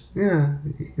 hits. Yeah,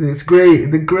 it's gray.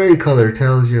 The gray color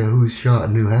tells you who's shot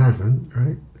and who hasn't,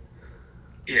 right?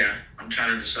 Yeah, I'm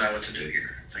trying to decide what to do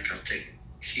here. I think I'll take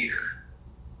here.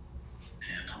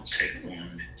 And I'll take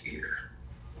 1 here.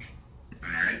 All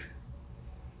right.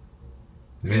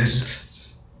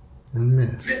 Missed. And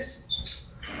missed. Missed.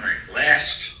 All right,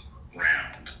 last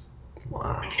round.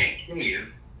 Wow. I can't kill you,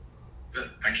 but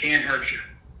I can hurt you.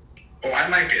 Oh, I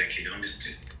might be able to kill you. Let me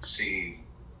see.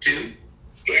 2.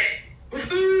 Yeah.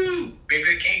 Woohoo! Maybe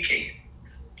I can kill you.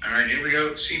 All right, here we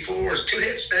go. C4s. 2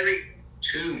 hits, baby.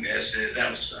 2 misses.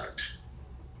 That was sucked.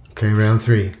 Okay, round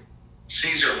 3.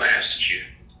 Caesar laughs at you.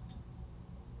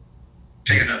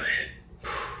 Take another hit.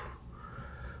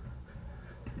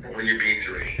 Or your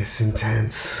B3. It's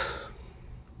intense.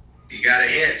 You got a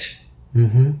hit.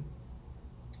 Mm-hmm.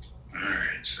 All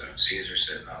right, so Caesar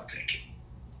said, I'll take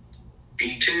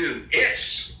it. B2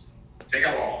 hits. Take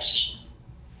a loss.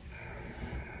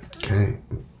 Okay.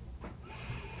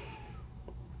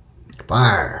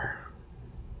 Fire.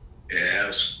 Yeah, that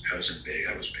was big.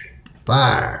 That was big.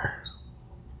 Fire.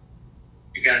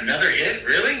 You got another hit?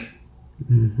 Really?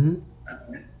 Mm-hmm.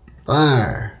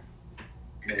 Fire.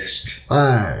 Missed.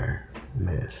 Fire.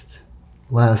 Missed.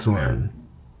 Last one.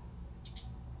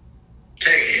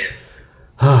 Take a hit.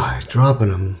 Ah, dropping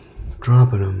them.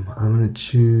 Dropping them. I'm going to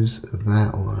choose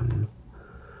that one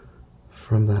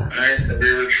from that. All right, we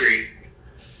retreat.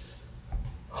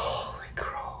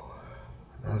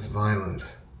 was violent.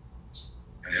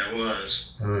 Yeah, it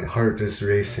was. My heart is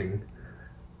racing.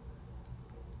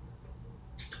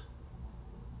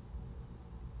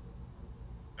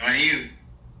 On you.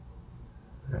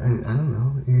 I don't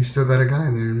know. You still got a guy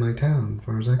there in my town, as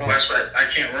far as I Oh, can. that's why I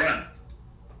can't run.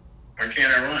 Why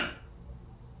can't I run?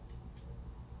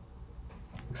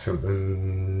 So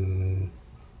then.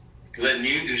 Letting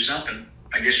you do something.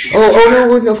 I guess you. Oh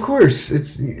no! Of course,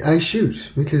 I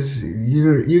shoot because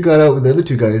you got out with the other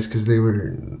two guys because they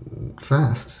were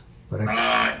fast. But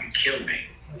I you killed me.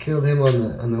 killed him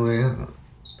on the way out.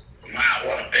 Wow,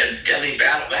 what a deadly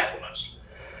battle that was.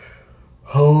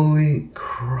 Holy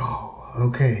crow!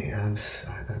 Okay,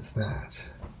 that's that.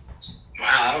 Wow,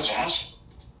 that was awesome.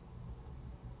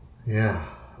 Yeah,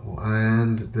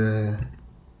 and the.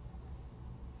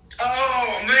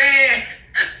 Oh man,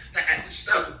 that's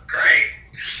so great.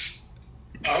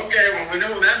 Okay, well we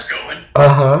know where that's going.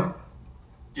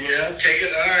 Yeah, take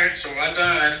it. All right, so I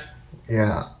died.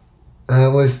 Yeah, that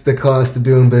was the cost of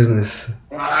doing business.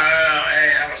 Wow,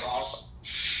 hey, that was awesome.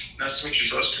 That's what you're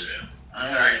supposed to do.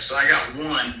 All right, so I got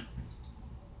one.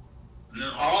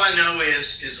 All I know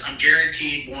is I'm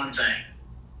guaranteed one thing.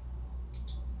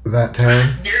 That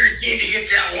town. I'm guaranteed to get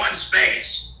that one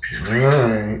space. All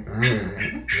right.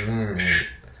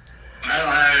 I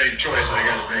don't have any choice. I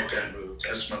got to make that move.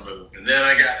 That's my move. And then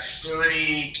I got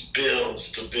 3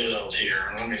 builds to build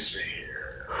here. Let me see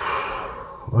here.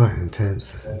 What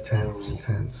intense.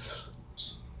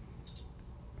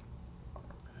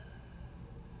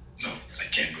 No, I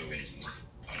can't move anymore.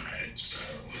 All right, so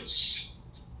let's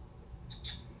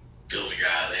build a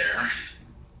guy there.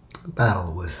 The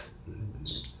battle was.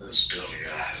 Let's build a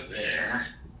guy there.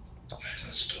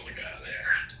 Let's build a guy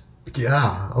there.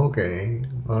 Yeah. Okay.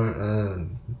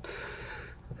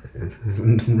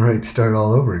 Right. Start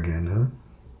all over again, huh?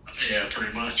 Yeah,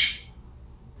 pretty much.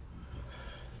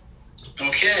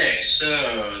 Okay,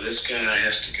 so this guy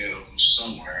has to go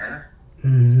somewhere.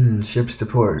 Ships to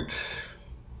port.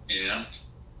 Yeah.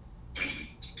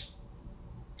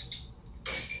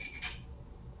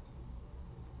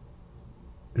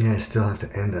 Yeah, I still have to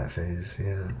end that phase.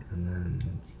 Yeah, and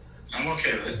then. I'm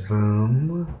okay with it.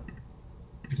 Boom.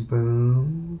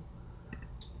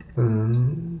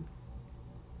 And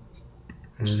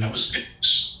That was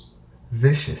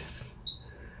vicious.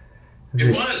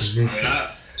 It was.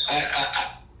 Vicious.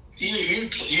 You knew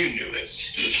it.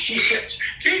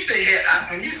 Take the hit.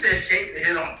 When you said take the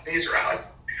hit on Caesar, I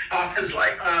was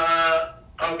like,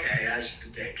 okay, I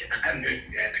should take it. I knew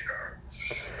you had to go.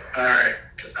 All right.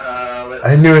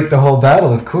 I knew it the whole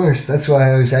battle, of course. That's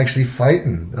why I was actually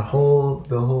fighting the whole.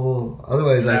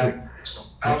 Otherwise, I think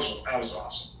that was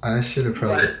awesome. I should have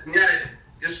probably. You got to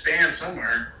disband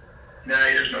somewhere. No,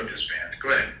 there's no disband. Go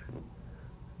ahead.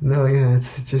 No, yeah,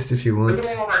 it's just if you want. Look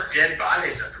at all our dead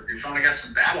bodies up here. We finally got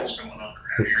some battles going on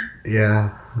around here.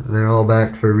 Yeah, they're all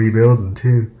back for rebuilding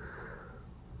too.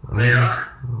 They are.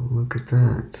 Oh, look at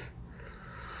that.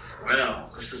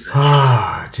 Well, this is it.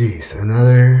 Ah, jeez,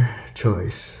 another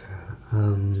choice.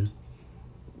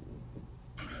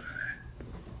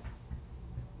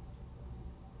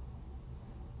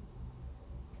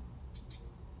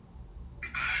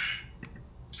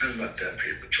 How about that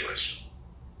paper choice?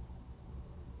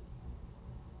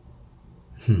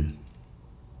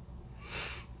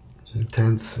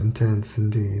 Intense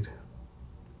indeed.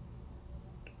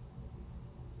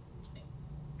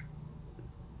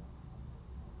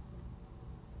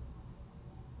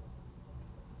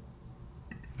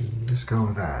 Just go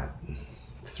with that.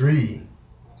 3.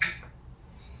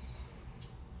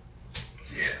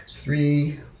 Yeah.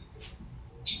 3.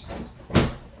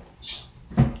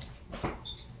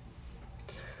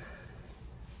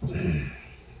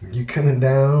 You coming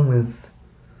down with?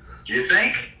 You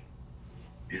think?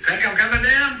 You think I'm coming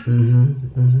down?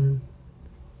 Mm-hmm. Mm-hmm.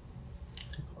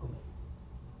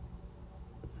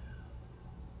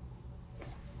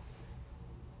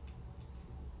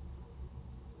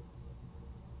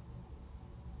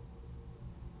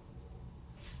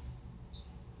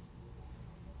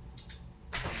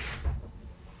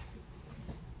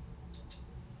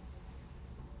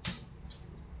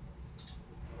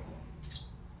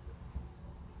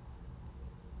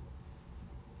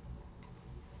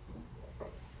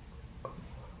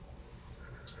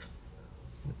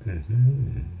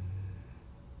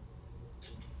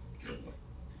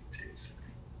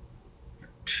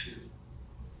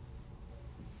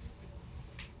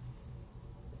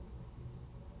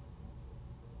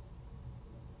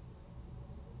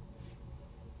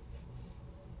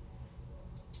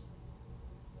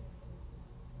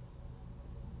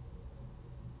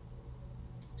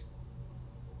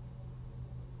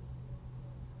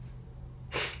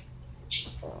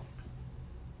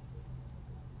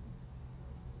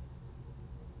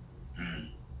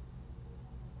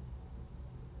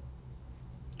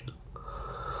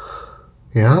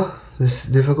 Yeah, this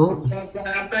is difficult.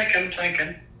 I'm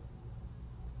thinking.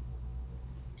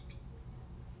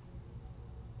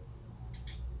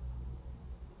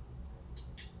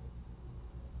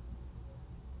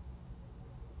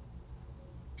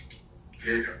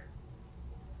 Here you go.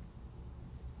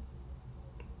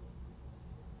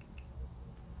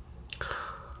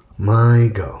 My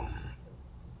go.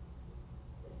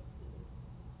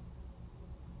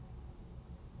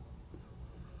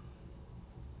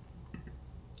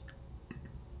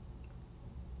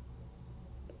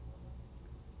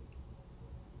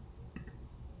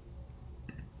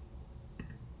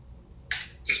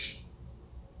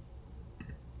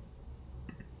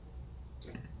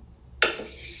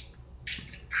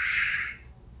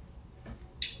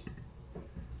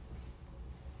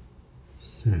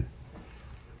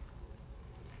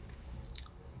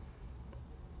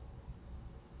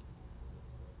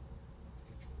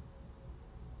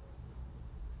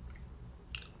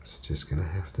 It's just gonna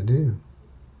have to do.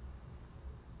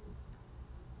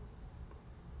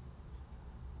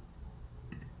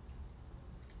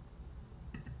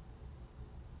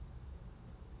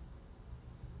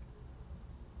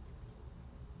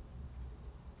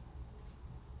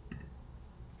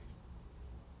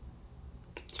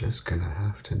 Just gonna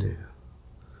have to do.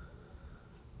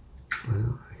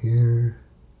 Well, here.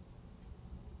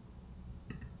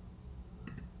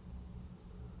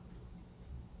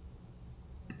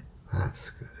 That's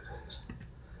good.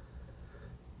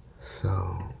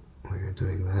 So we're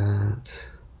doing that.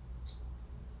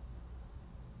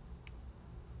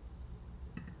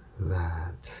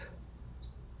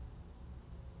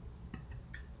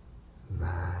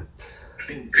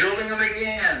 Building them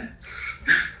again.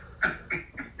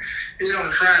 He's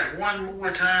gonna try it one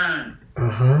more time.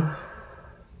 I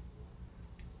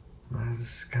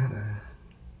just gotta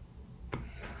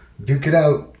duke it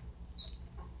out.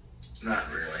 Not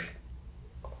really.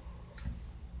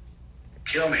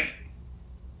 Kill me.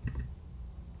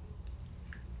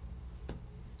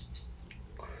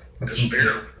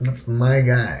 That's my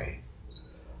guy.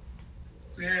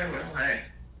 Yeah, well, hey,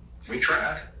 we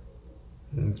tried.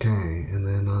 Okay, and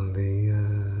then on the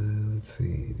let's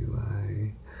see, do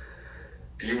I?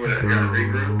 You would have got a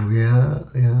regroup.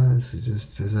 Yeah. This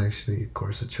is actually, of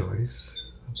course, a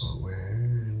choice about where,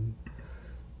 and I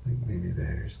think maybe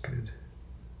there's good.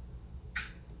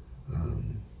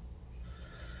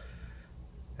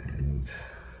 And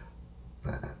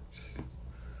that.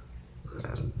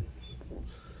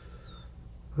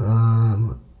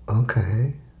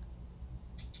 Okay.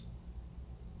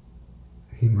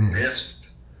 He missed.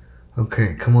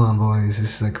 Okay, come on, boys.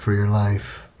 This is like for your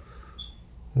life.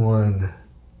 1.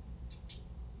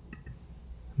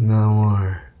 No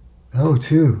more. Oh,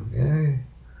 2. Yay.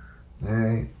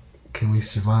 Alright. Can we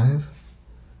survive?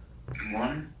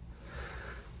 1.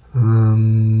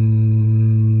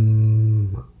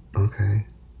 Okay.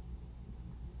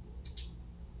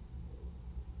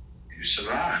 You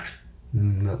survived.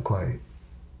 Not quite.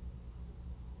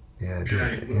 Yeah, I did.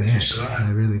 Okay, Yeah, you survived.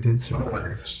 I really did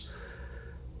survive.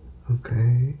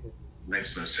 Okay.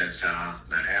 Makes no sense how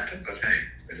that happened, but hey,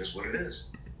 it is what it is.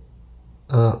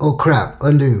 Oh crap,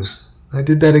 undo. I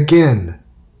did that again.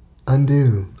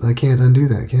 Undo. I can't undo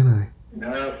that, can I?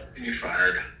 No, you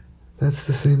fired. That's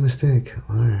the same mistake.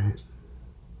 Alright.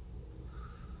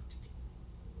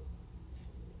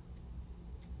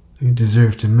 You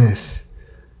deserve to miss.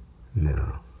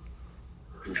 No.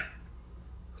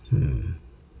 No.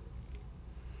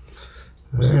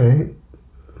 Alright.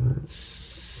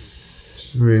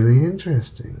 That's really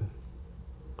interesting.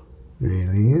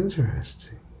 Really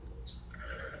interesting.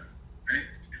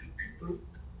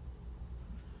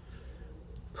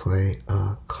 Play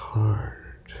a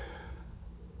card.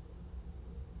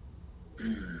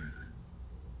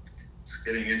 It's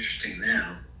getting interesting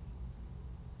now.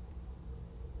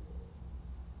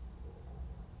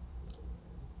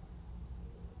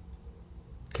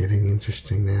 Getting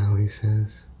interesting now, he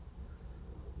says.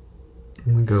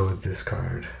 I'm gonna go with this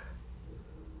card.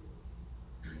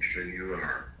 I'm sure you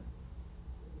are.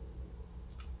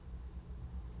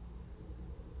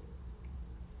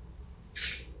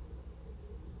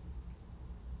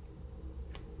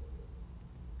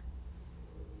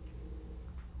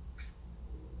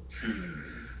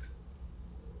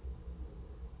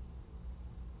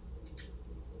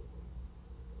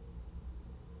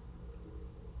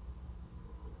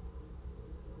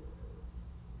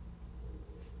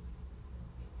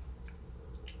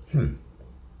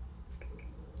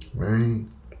 Very.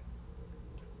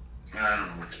 I don't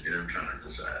what to do. I'm trying to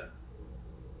decide.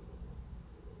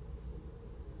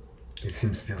 It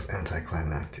feels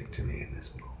anticlimactic to me in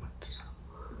this moment. So.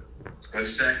 What'd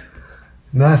you say?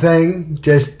 Nothing.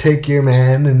 Just take your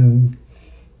man and...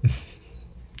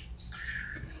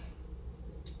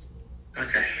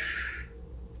 Okay.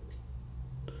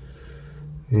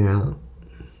 Yeah.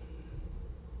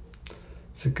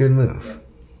 It's a good move.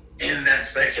 End that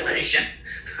speculation.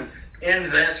 End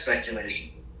that speculation.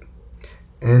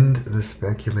 End the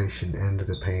speculation. End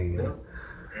the pain.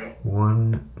 Yep.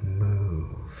 One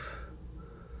move.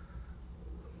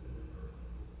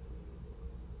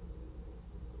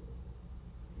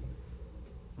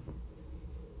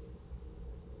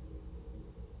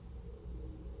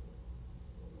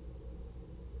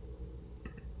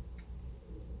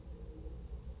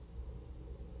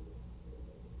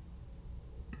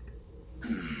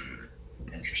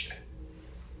 Interesting.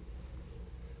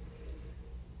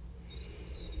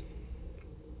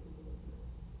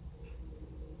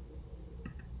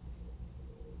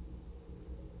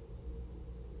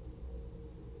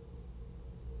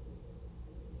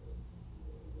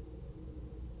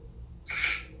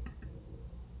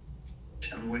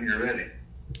 Tell me when you're ready.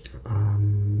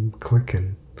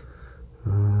 Clicking.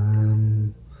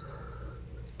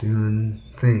 Doing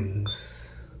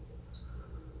things.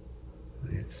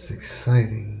 It's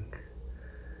exciting.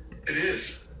 It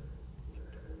is.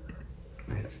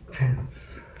 It's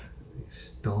tense. You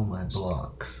stole my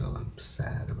block, so I'm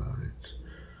sad about it.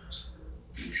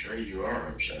 I'm sure you are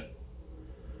upset.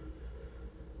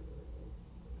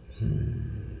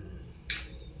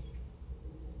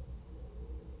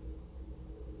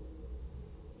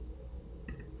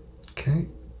 Okay.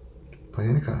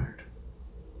 Playing a card.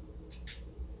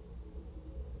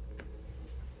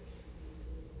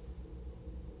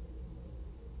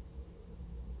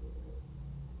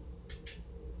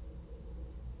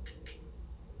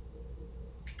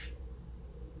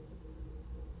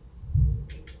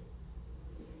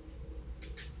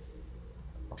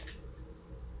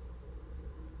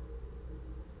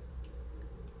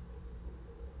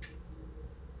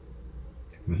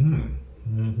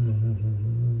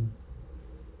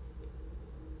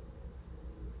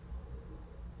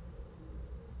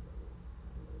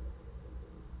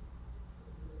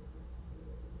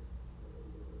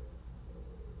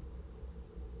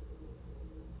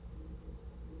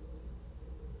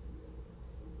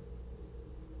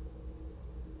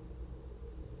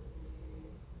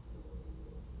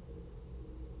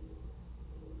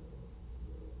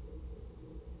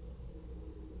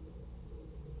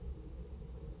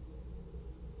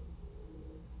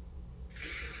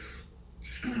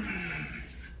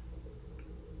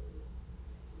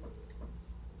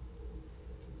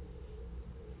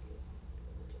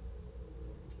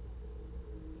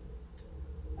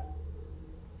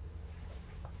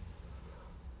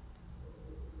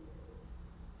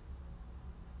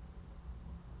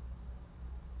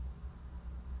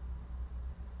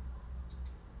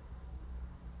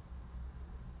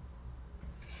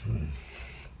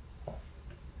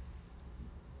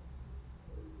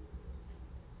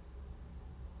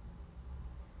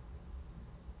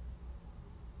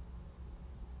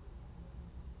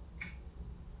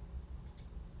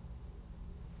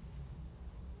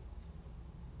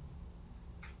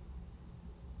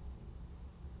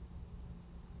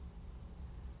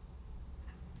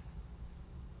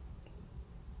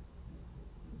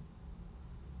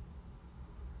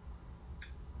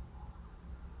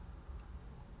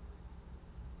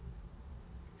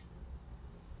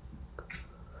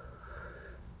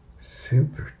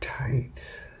 Super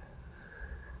tight.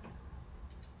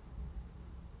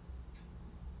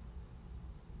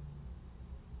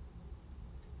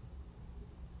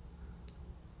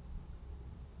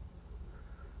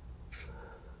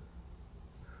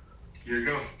 Here you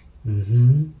go.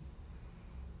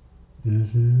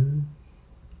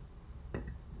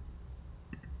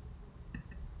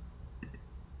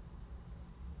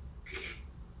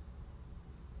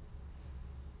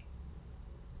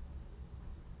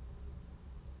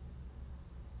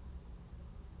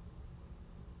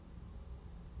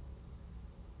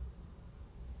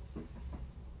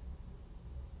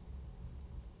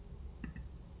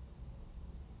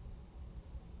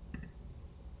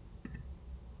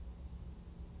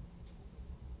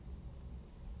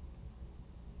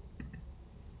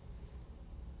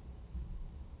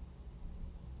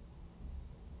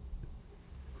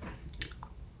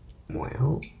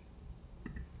 Well,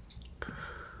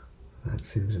 that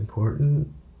seems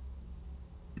important.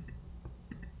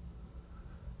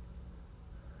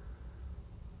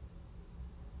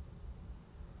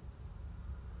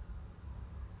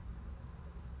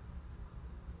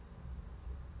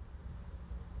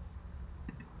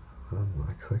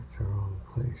 I clicked the wrong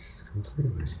place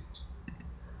completely.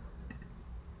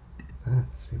 That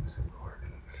seems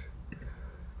important.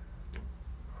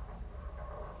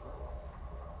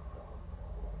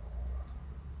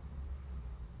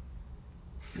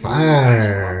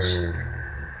 Fire!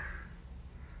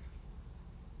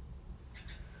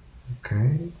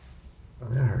 Okay,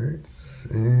 that hurts.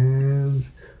 And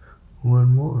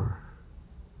one more.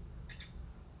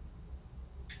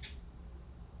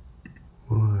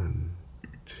 1,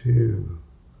 2.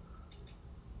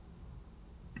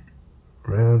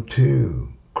 Round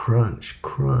 2. Crunch,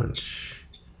 crunch.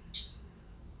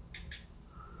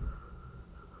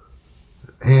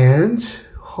 And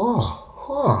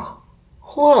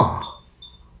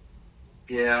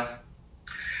Yeah.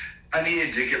 I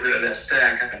needed to get rid of that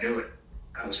stack. I knew it.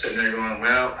 I was sitting there going,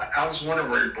 well, I was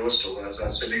wondering where your blister was. I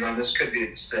was sitting there going, this could be a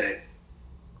mistake.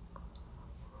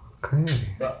 Okay.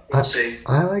 But we'll see.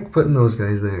 I like putting those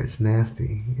guys there. It's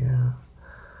nasty. Yeah.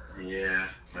 Yeah.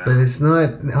 Well, But it's not.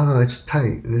 Oh, it's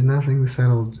tight. There's nothing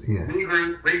settled yet.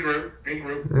 Regroup.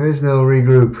 There is no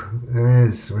regroup. There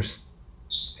is.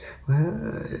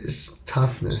 Well, there's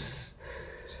toughness.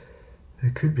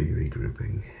 There could be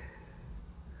regrouping.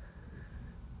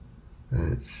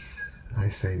 But I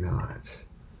say not.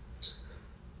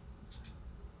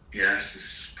 Yes,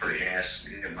 it's pretty ass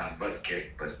getting my butt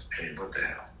kicked, but hey, what the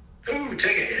hell? Ooh,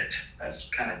 take a hit. That's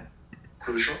kind of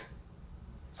crucial.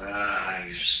 You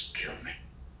just killed me.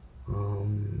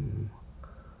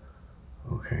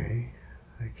 Okay.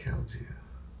 I killed you.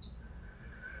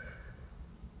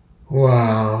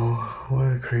 Wow. What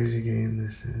a crazy game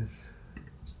this is.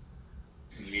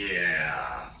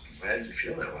 Yeah. I'm glad you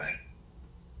feel that way.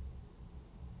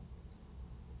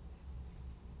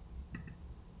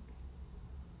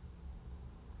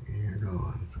 You're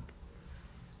going.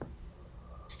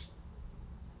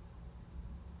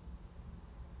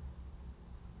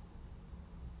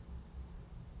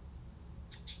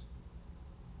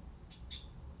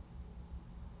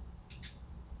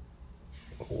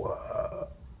 Wow.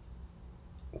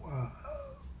 Wow.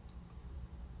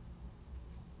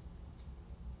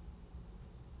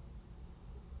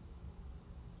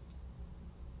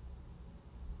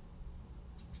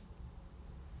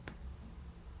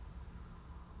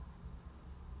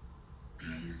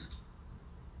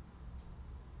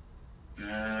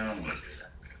 I'm gonna do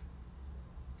that.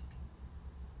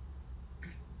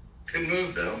 Good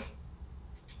move, though.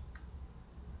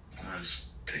 I'll just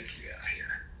take you out here.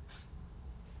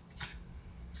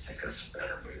 I think that's a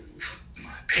better move, in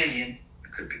my opinion.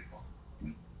 It could be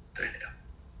wrong. The hell.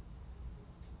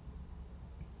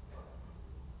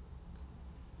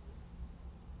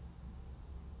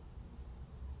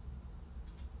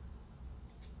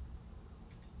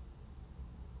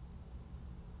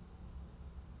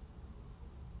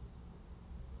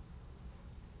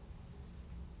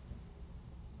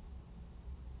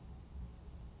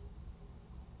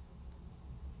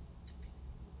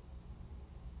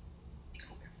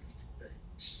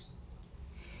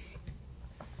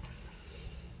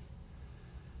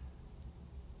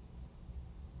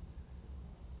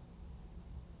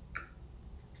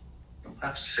 I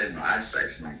have to say my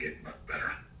eyesight's not getting much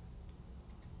better.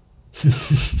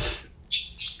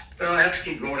 Well, I have to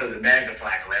keep going to the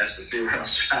magnifying glass to see what I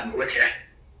was trying to look at.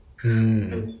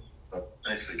 But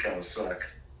actually kind of suck.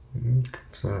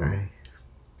 Sorry.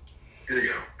 Here you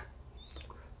go.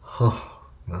 Oh,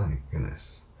 my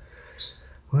goodness.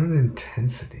 What an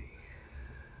intensity.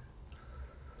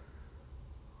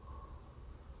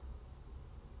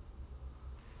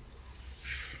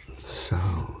 So,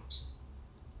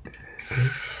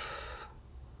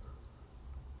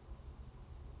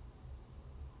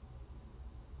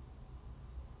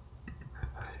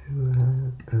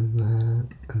 that and that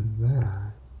and that.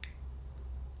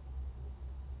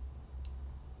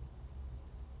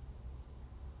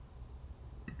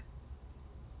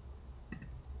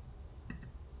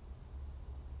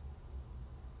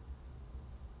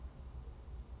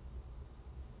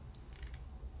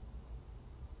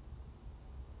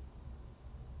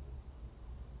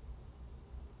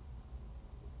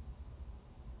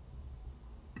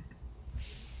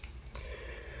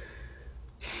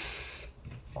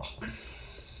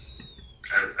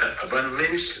 I've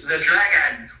unleashed the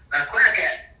dragon. A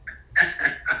Kraken.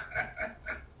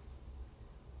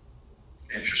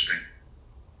 Interesting.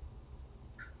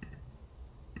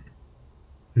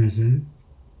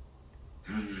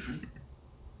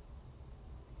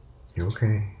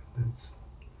 Okay.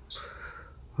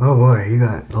 Oh boy, you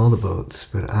got all the boats,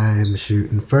 but I'm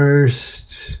shooting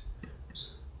first.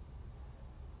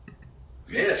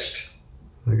 Missed.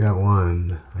 I got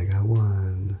one.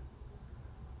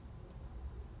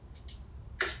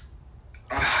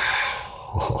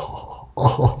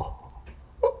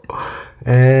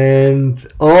 And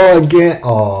again.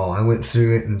 Oh, I went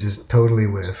through it and just totally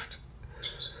whiffed.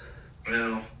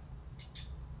 Well,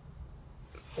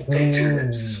 take 2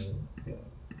 hits.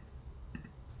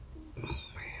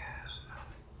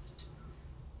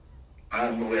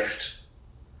 I'm whiffed.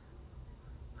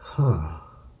 Huh.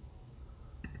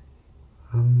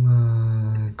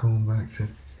 I'm going back to.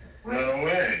 Run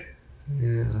away.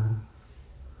 Yeah.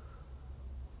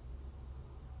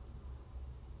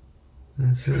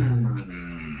 That's it.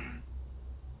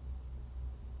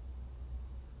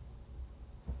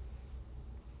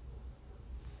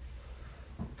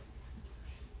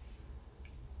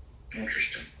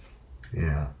 Interesting.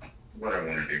 Yeah. What I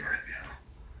want to do right now.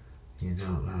 You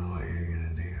don't know what you're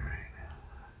gonna do right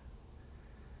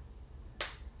now.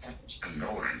 I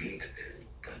know what I need to do,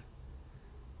 but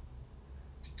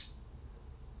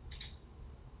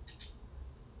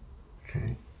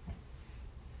Okay.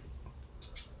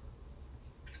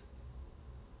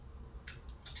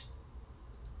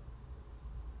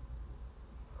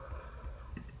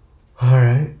 All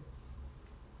right.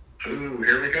 ooh,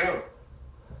 here we go.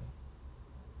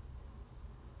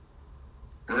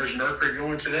 Where's Mercury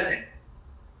going today?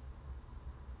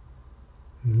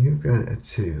 You've got a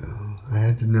 2. I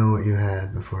had to know what you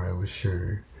had before I was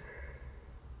sure.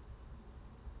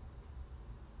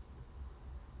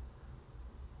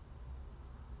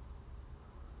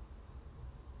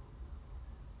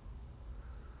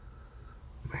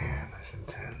 Man, that's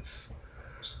intense.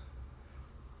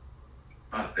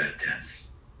 Not that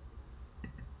tense.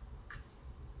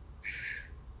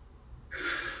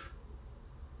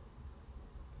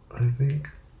 I think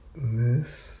this.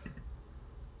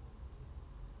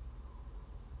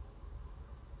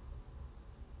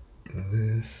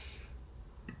 This.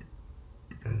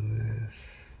 And this.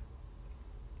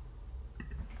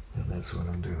 And that's what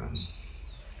I'm doing.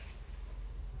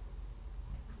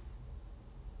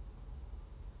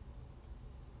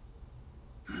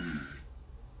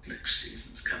 Next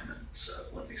season's coming, so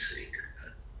let me see here.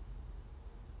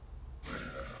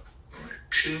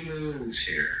 2 moves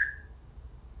here.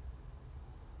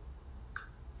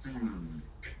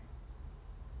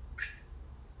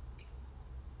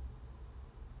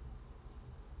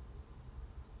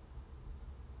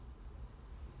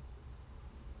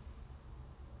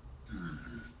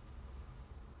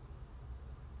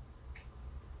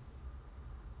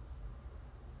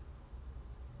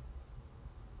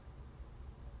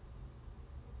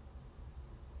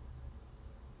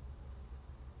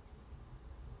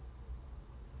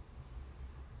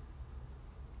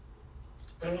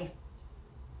 Well,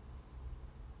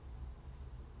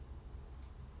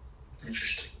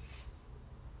 interesting.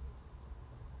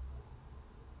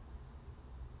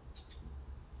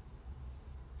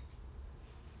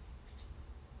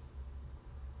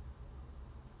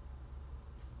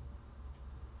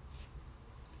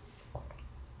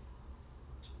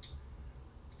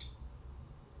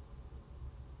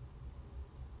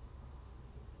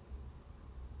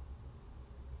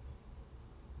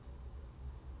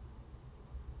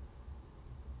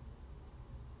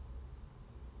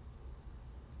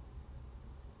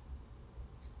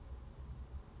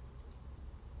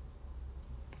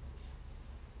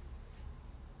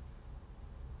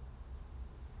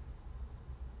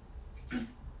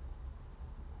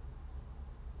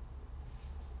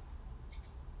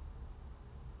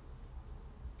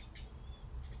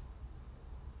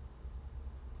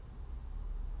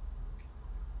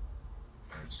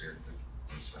 Let's see.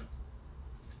 What's that?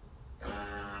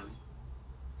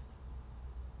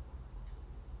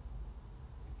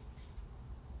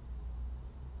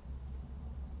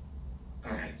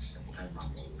 Alright, so that's my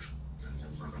move. And then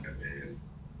we're going to do.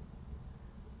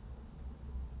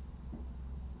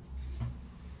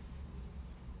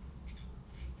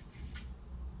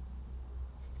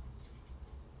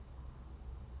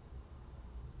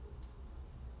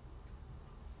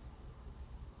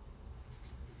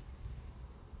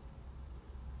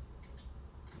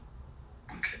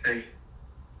 Okay.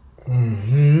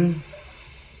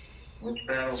 Which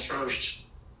battle's first?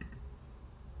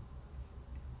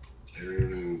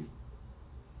 Ooh.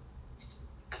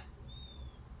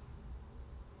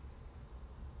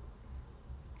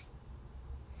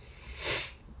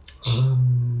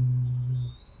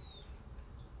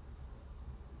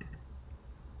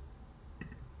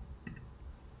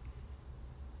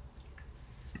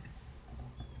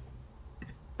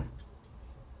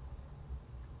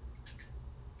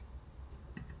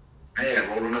 Hey, I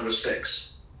rolled another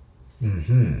 6.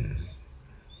 Mm-hmm.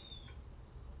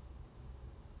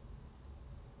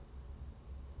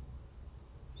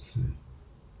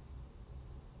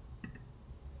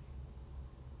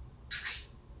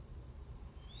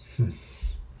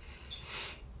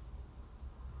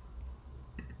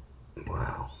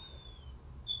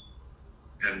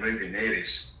 move your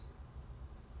navies.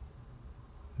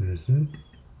 Mm-hmm.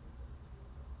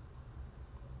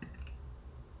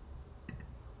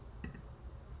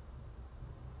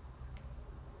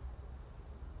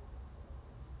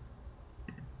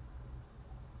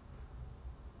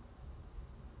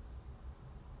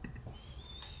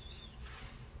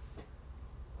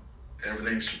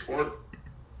 Everything support.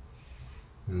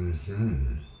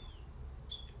 Mm-hmm.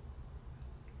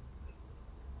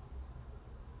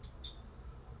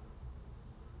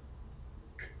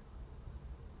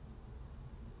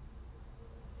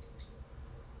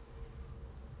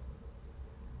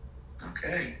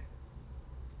 Okay.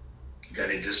 You got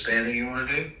any disbanding you want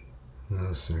to do?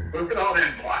 No, sir. Look at all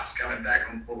them blocks coming back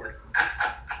on board.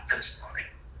 That's funny.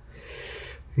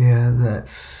 Yeah,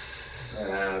 that's...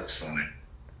 That's funny.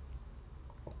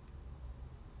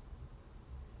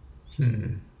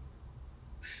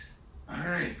 All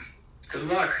right. Good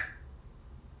luck.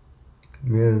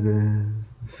 We have the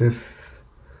 5th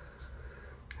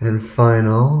and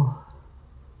final.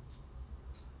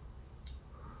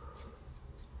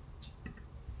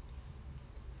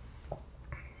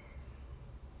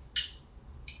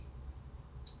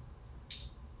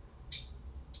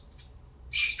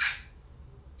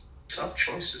 Tough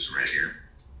choices right here.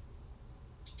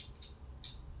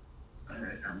 All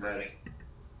right, I'm ready.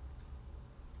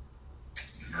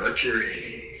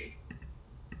 Mercury.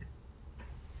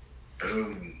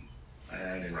 Boom.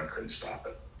 I knew I couldn't stop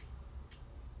it.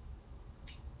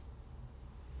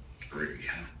 3,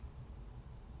 huh?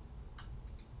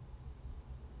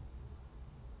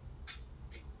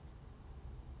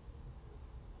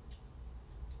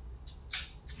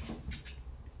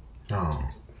 Oh.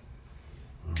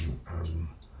 I'm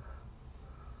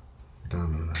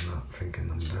done, and I'm not thinking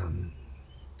I'm done.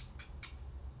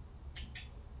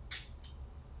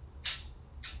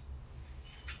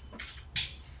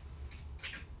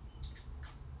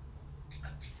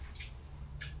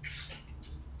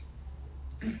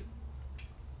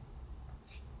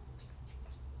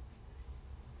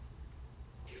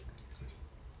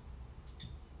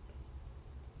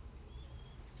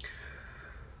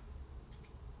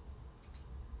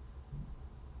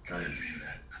 I didn't mean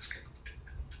that. That's good.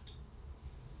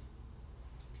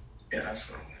 Yeah, that's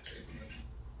what I want to do.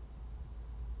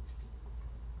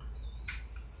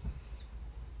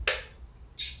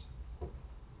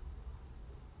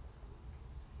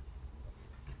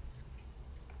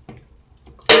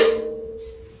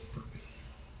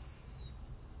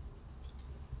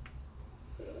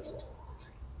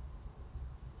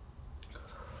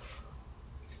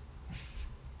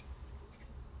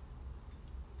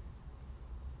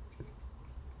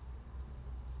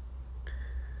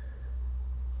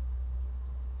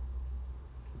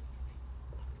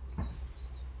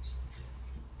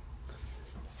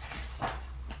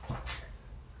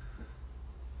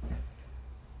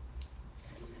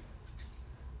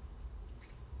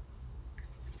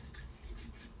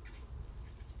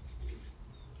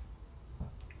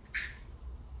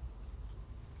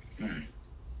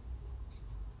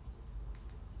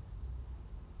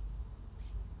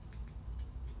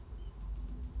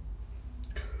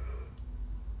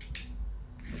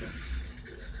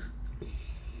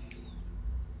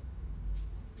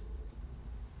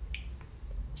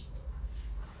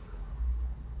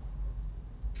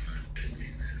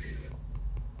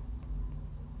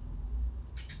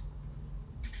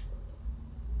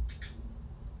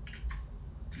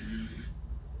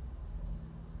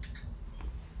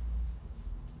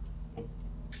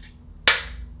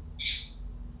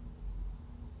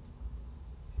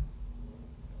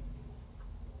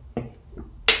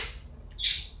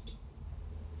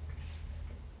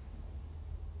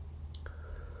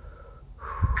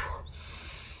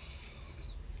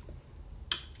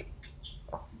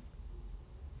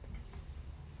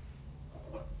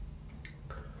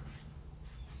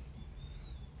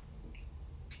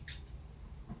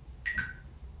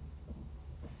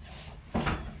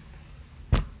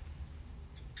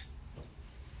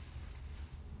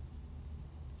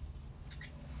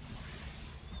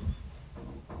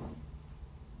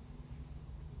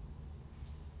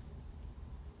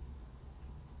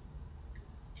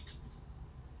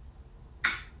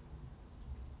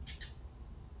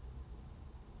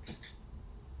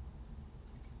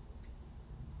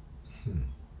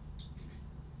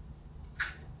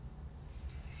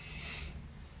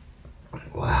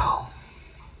 Wow.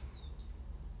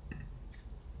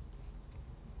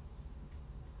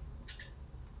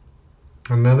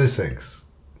 Another 6.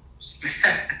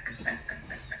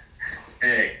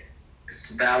 Hey, it's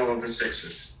the battle of the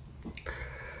 6s.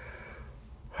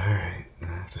 Alright, I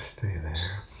have to stay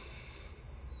there.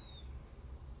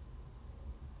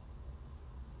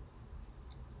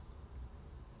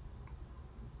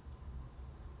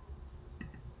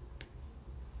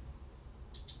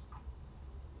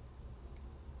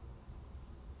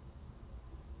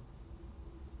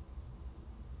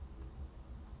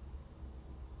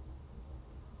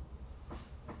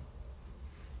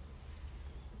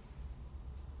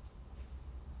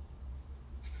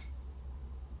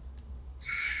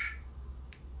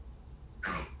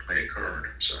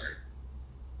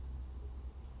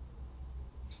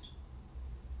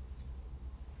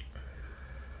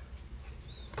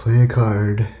 Play a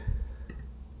card.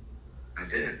 I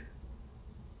did.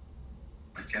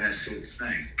 Why can't I see the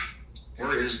thing?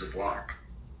 Where is the block?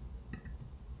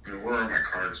 I mean, where are my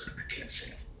cards? I can't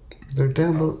see them. They're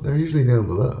down. They're usually down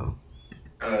below.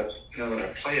 No, when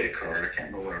I played a card, I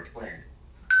can't remember what I played.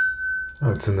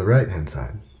 Oh, it's in the right-hand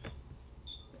side.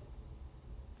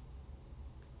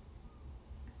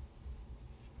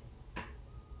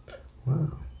 Wow.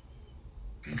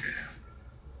 Okay.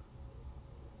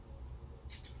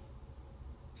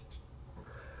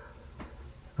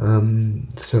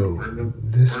 So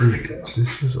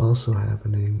this was also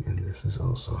happening, and this is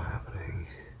also happening.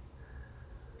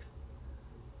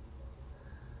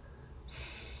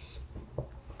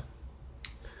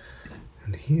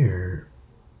 And here,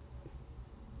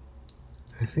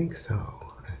 I think so.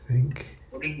 I think.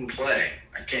 What did you play?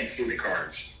 I can't see the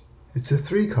cards. It's a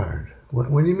 3 card. What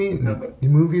do you mean? You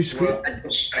move your screen? Well,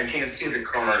 I can't see the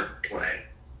card play.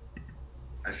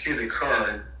 I see the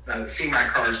card. I see my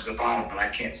cards at the bottom, but I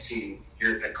can't see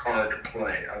the card to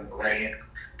play on the right hand,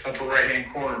 top of the right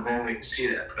hand corner. Normally you can see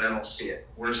that, but I don't see it.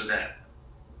 Where's it at?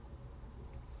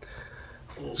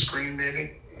 Full screen,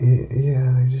 maybe.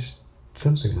 Yeah, just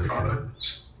something like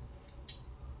cards.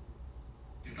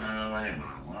 That. I don't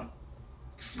know what.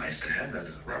 It's nice to have that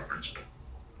as a reference, but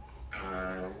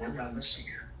what am I missing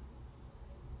here?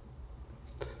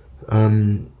 I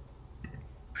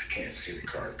can't see the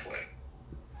card play.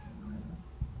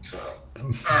 So,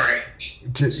 all right.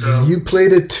 You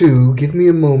played a 2. Give me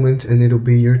a moment, and it'll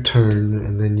be your turn,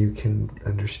 and then you can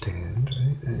understand,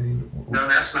 right? I mean, no,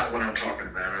 that's not what I'm talking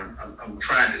about. I'm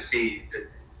trying to see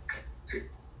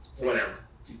whatever.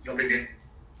 No big deal.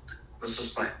 Let's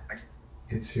just play.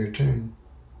 It's your turn.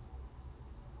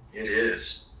 It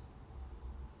is.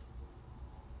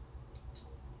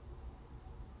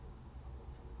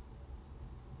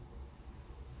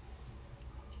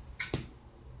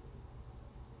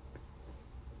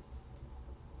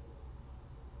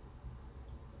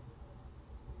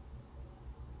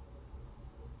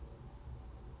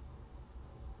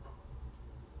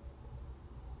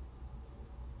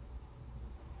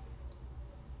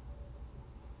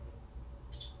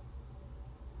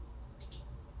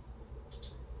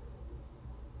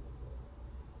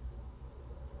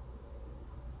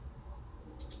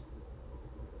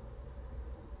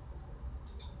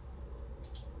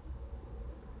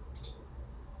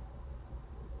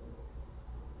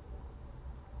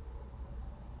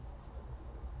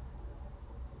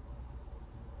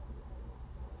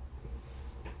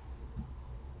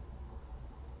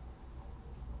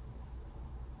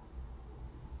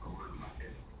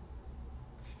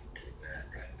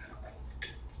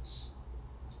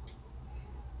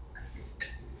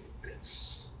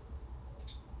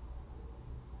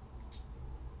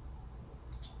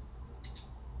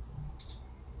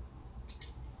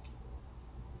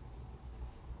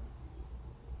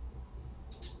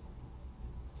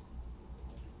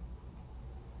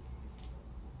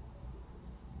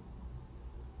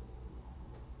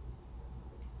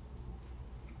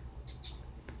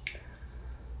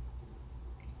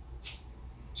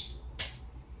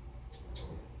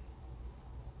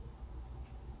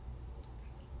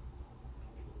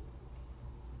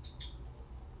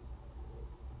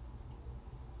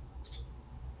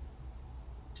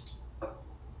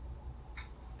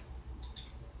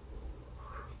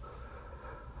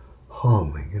 Oh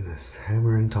my goodness,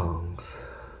 hammer and tongs.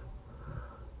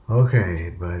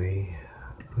 Okay, buddy.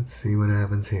 Let's see what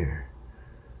happens here.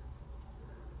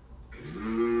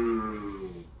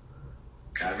 Ooh.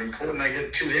 Kind of important I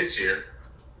get 2 hits here.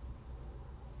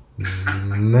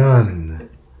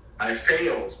 None. I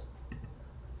failed.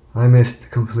 I missed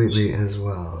completely as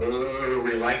well. Ooh,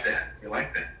 we like that. We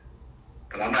like that.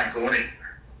 But I'm not going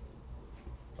anywhere.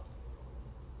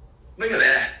 Look at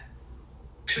that.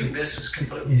 2 misses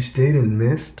completely. You stayed and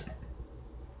missed?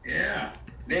 Yeah.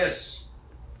 Miss.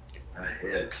 A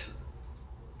hit.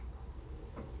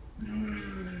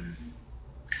 Only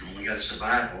got to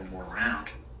survive 1 more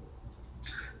round.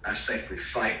 I think we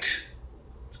fight.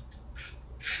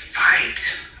 Fight!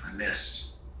 I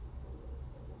miss.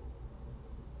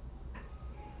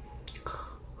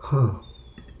 Huh.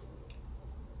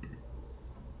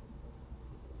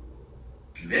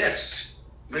 Missed.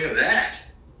 Look at that.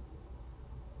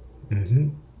 Mm-hmm.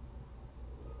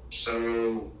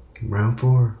 So... Round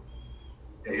 4.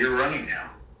 Yeah, you're running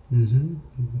now. Mm-hmm.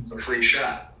 It's a free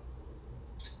shot.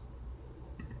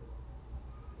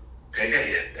 Take a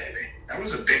hit, baby. That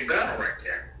was a big battle right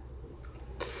there.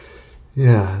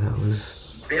 Yeah, that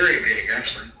was... Very big,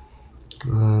 actually.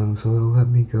 So it'll let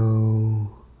me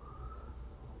go...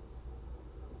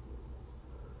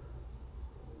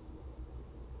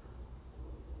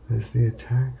 Is the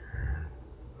attacker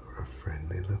or a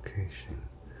friendly location?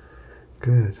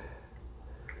 Good.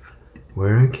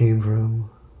 Where I came from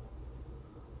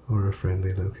or a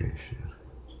friendly location.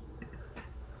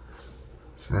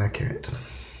 It's accurate.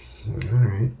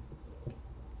 Alright.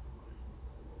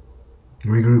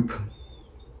 Regroup.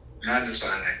 Not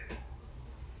deciding.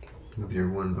 With your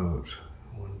one vote.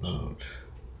 One vote.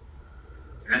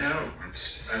 I know. I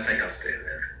think I'll stay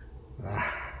there.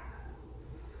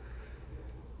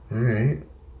 Alright.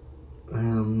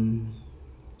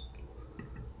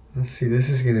 Let's see, this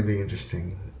is going to be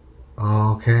interesting.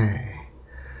 Okay.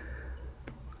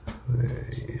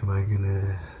 Am I going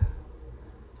to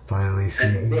finally see?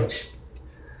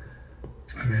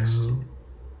 I missed.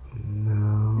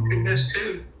 No. You missed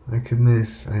two. I could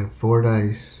miss. I have 4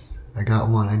 dice. I got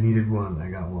one. I needed one. I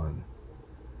got one.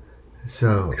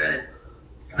 So. Okay.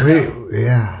 Wait,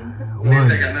 yeah. What do you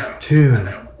think I 1, know? 2,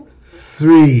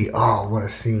 3. Oh, what a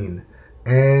scene.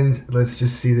 And let's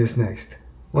just see this next.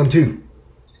 1, 2.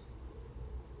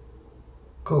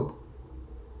 Coke.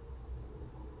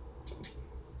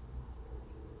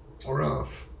 We're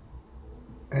off.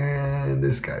 And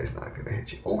this guy's not gonna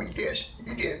hit you. Oh, he did.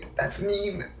 He did. That's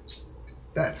mean.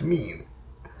 That's mean.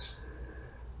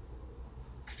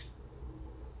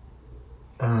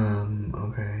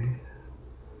 Okay.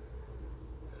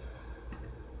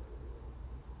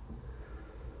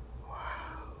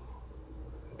 Wow.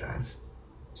 That's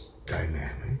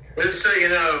dynamic. Just so you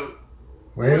know.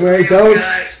 Wait, don't.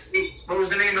 What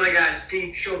was the name of the guy?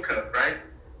 Steve Chilcote, right?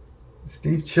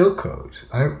 Steve Chilcote.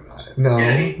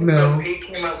 No. He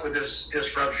came up with this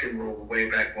disruption rule way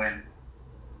back when.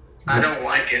 I don't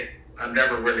like it. I've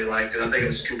never really liked it. I think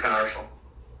it's too powerful.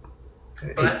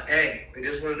 But hey, it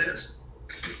is what it is.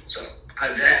 So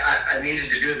I needed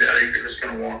to do that, or you're just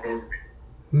going to walk over me.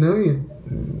 No, you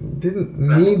didn't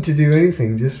need to do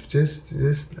anything. Just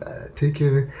take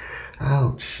your.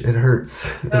 Ouch! It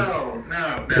hurts. No.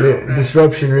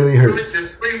 Disruption really hurts.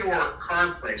 There's 3 more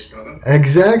card plays, brother.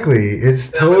 Exactly. It's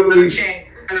totally.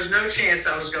 There's no chance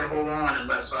I was going to hold on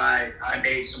unless I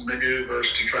made some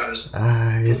maneuvers to try to.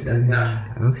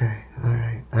 Okay. All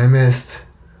right. I missed.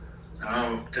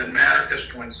 Oh, doesn't matter at this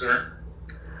point, sir.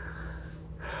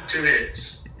 2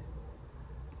 hits.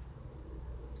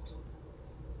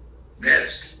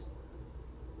 Missed.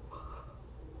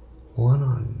 1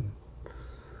 on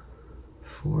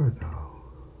 4 though.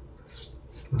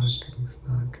 It's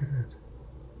not good.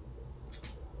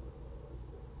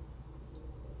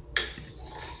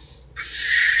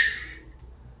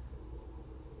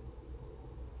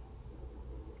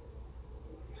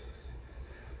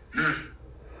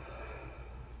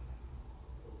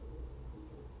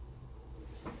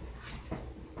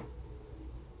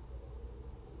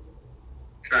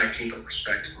 Try to keep it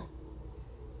respectable.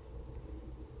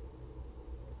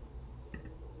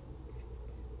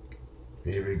 Are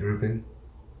you regrouping?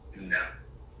 No.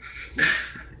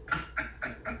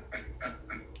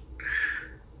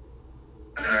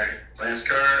 Alright, last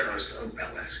card, or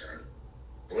not last card.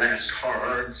 Last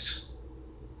cards.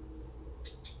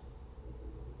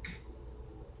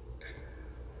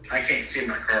 I can't see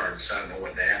my cards, so I don't know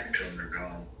what happened to them. They're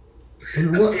gone.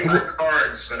 I see my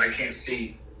cards, but I can't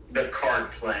see the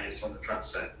card plays on the front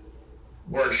set.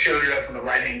 Or it showed it up in the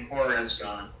right-hand corner, that's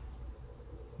gone.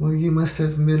 Well, you must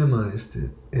have minimized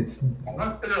it. I must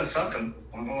have done something.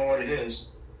 I don't know what it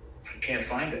is. I can't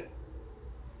find it.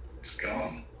 It's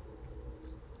gone.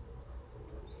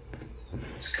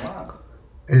 It's gone.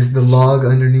 Is the log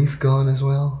underneath gone as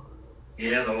well?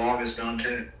 Yeah, the log is gone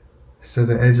too. So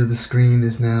the edge of the screen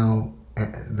is now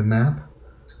the map?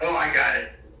 Oh, I got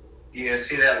it. You can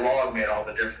see that log made all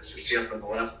the difference. You see up on the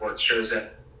left where it shows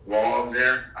that log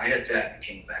there? I hit that and it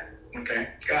came back. Okay,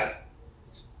 got it.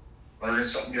 Learning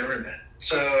something new every minute.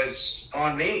 So it's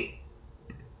on me.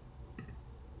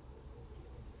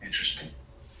 Interesting.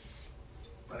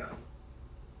 Well,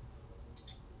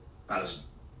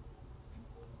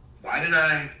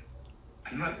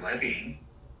 I'm not levying.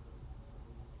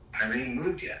 I haven't even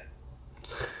moved yet.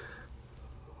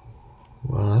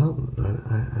 Well,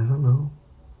 I don't know.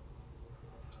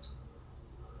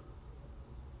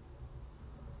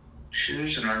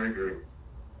 Choose an army group.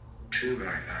 2 by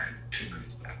 9, 2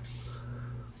 minutes left.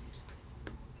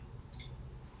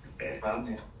 Okay, it allowed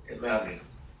me to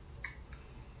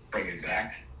bring it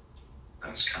back.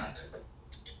 That was kind.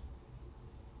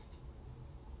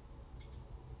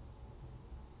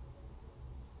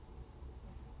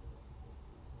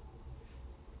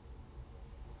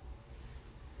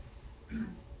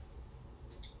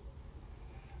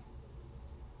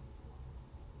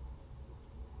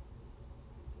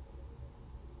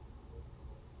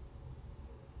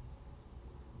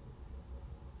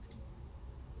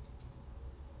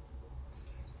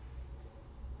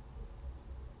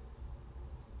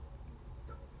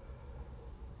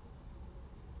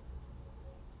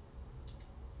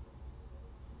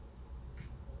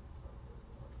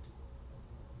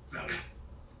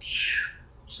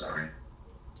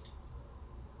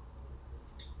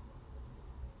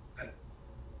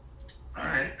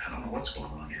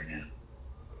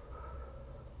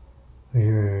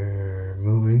 You're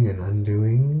moving and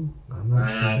undoing. I'm not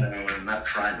sure. No, I'm not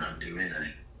trying to undo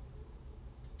anything.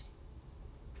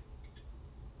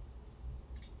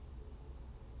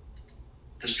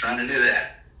 Just trying to do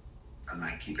that. I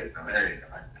might keep it. Oh, there you go.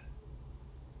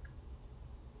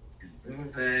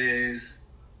 Move phase.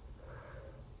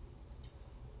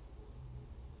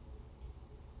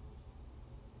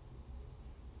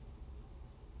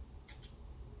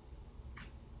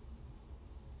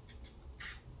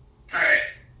 All right.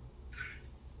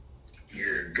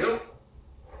 Here we go.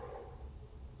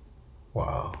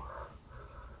 Wow.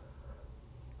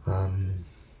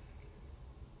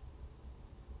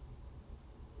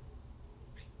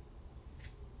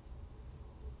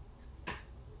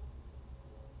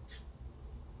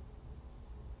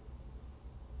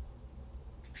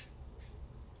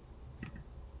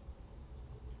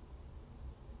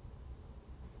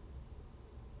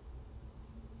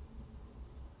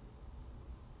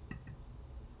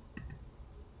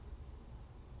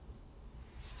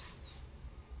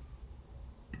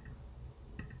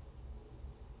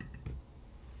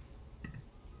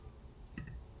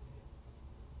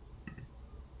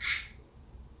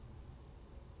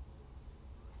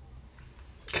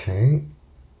 Okay.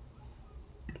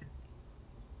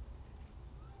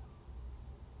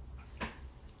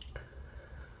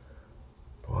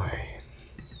 Boy.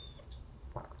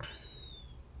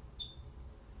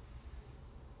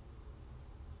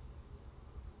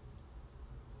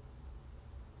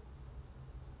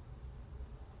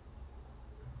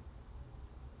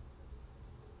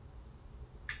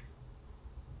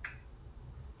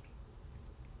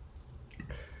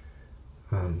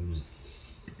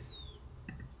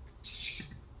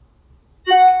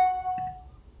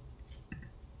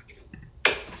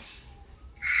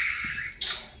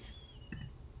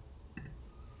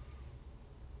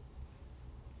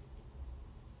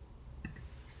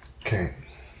 Okay.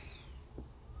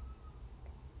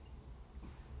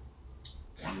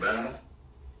 One battle.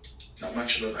 Not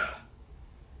much of a battle.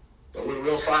 But we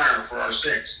will fire for our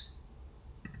 6.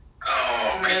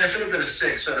 Oh, man, if it had been a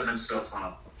 6, that would have been so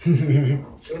fun.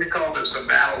 We called this a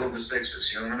battle of the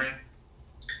 6s, you know what I mean?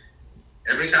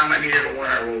 Every time I needed a 1,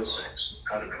 I rolled a 6.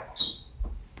 That would have been awesome.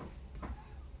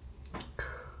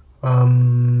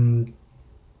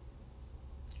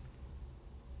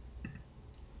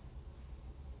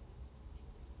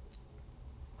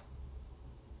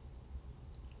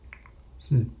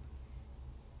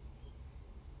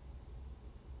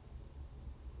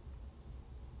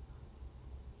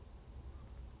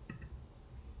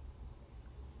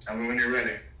 Tell me when you're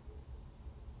ready.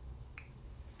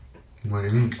 What do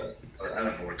you mean? I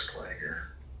don't know what to play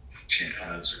here. Chant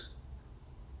odds or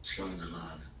slim to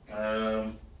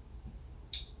none.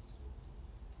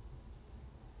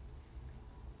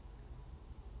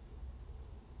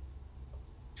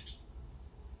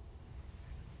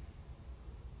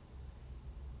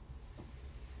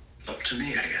 Up to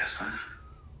me, I guess, huh?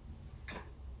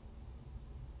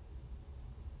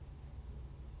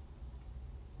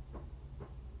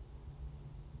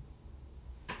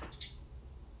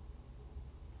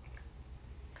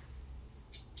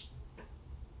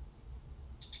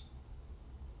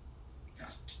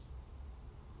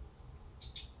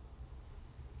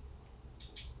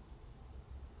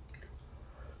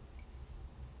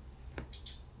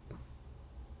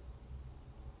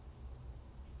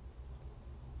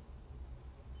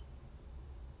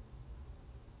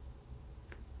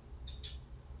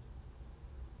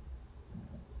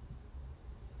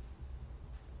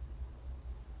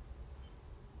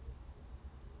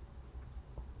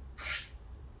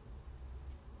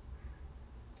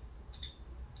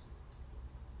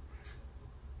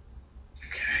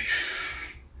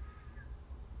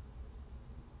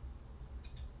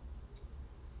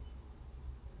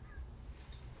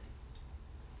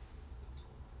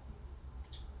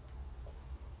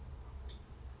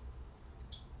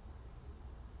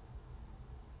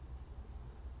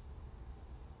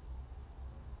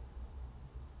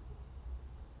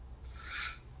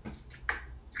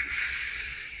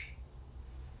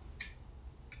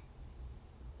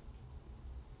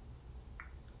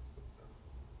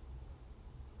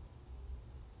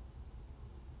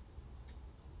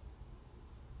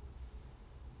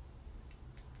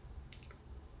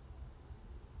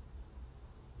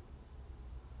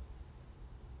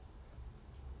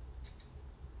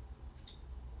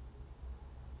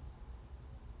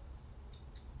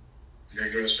 There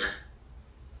you go, sir.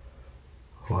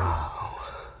 Wow.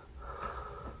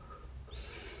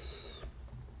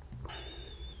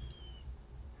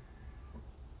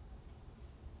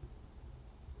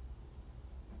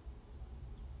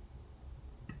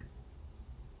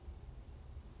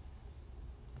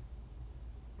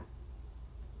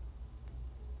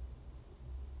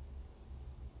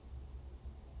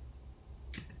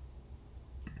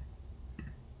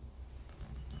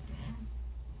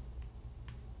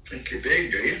 Think you're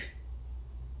big, do you?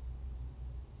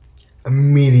 A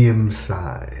medium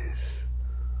size.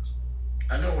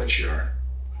 I know what you are.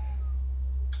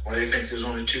 Why do you think there's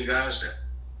only 2 guys there?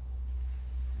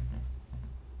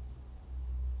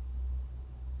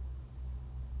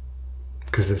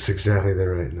 Because it's exactly the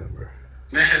right number.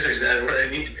 That's exactly where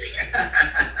they need to be.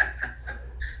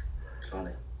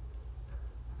 Funny.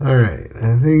 Alright,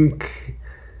 I think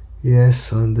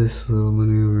yes on this little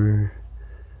maneuver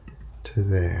to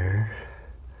there.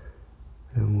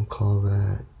 And we'll call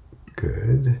that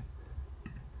good.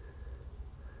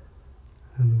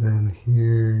 And then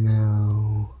here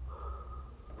now,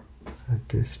 at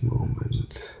this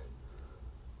moment,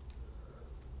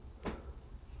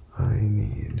 I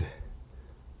need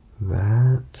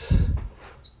that.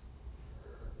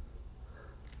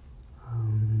 I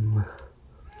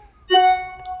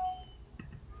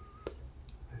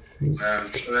think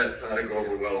So that ought to go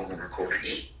over well on the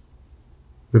recordings.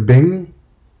 the Bing.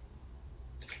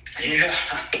 Yeah.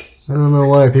 I don't know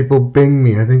why people Bing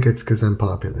me. I think it's because I'm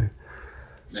popular.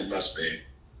 It must be.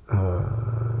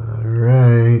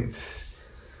 Right.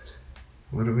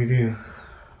 What do we do?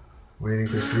 Waiting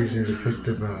for Caesar to pick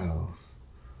the battle.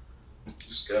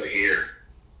 Let's go here.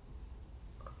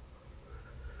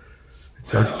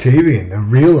 It's Octavian, a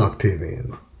real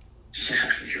Octavian.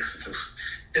 Yeah,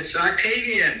 it's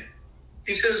Octavian.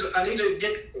 He says, I need to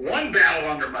get 1 battle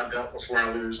under my belt before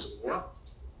I lose the war.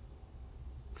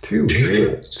 2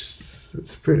 hits.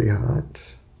 It's pretty hot.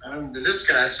 This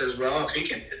guy says, well, if he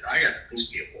can hit, I got to at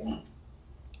least get 1.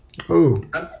 Oh.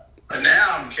 And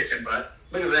now I'm kicking butt.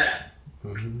 Look at that.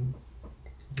 Mm-hmm.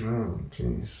 Oh,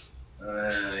 jeez.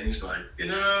 He's like,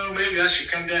 maybe I should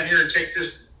come down here and take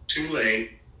this. Too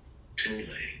late. Too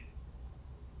late.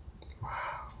 Wow.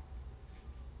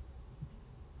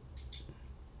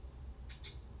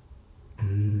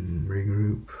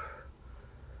 Regroup.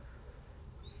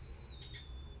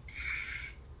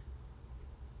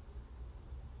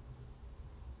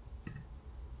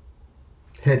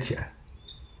 Hit ya.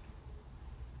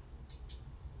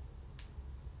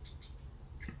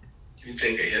 You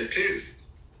take a hit too.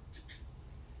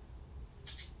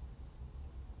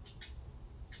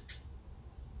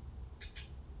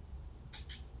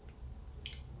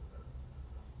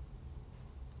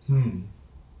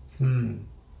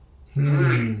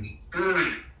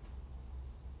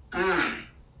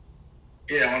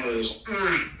 Yeah, one of those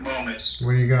moments.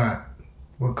 What do you got?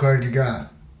 What card you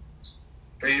got?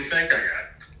 What do you think I got?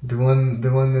 The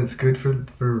one that's good for.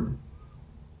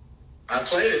 I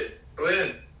played it. Go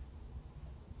ahead.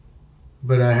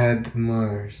 But I had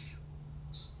Mars.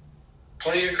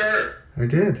 Play your card. I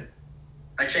did.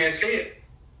 I can't see it.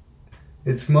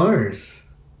 It's Mars.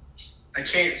 I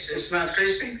can't. It's not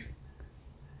facing me.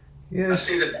 Yes. I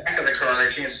see the back of the card.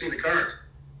 I can't see the card.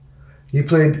 You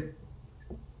played.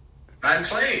 I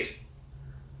played.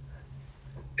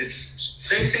 It's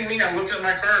facing me. I'm looking at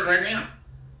my card right now.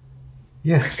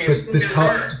 Yes, but the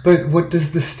top. But what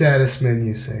does the status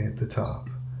menu say at the top?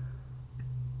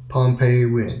 Pompey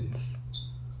wins.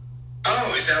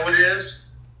 Oh, is that what it is?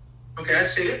 Okay, I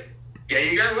see it. Yeah,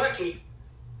 you got lucky.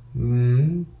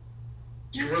 Hmm.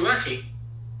 You were lucky.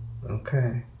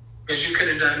 Okay. Because you could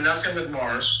have done nothing with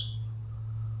Mars.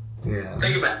 Yeah.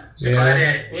 Think about it. If I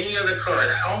had any other card,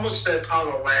 I almost played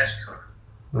Apollo last card.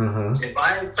 If I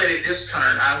had played it this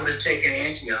turn, I would have taken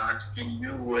Antioch, and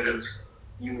you would have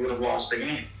lost the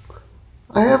game.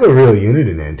 I have a real unit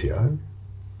in Antioch.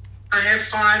 I had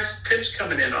 5 pips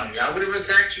coming in on you. I would have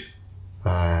attacked you.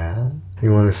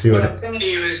 You want to see what I'm telling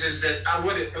you is that it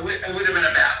would have been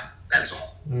a battle. That's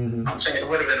all. Mm-hmm. I'm saying it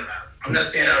would have been a battle. I'm not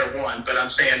saying I would have won, but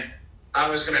I'm saying I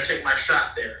was going to take my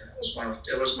shot there.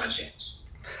 That was my chance.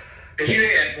 Because you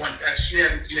had one. Actually,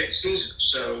 you had Caesar,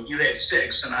 so you had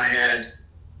 6, and I had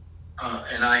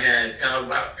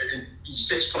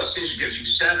 6 plus Caesar gives you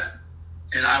 7,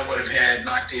 and I would have had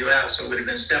knocked you out, so it would have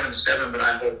been 7-7, but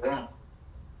I hope wrong.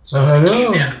 So I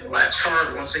came down to the last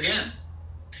card once again.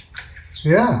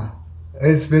 Yeah,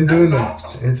 it's been doing that.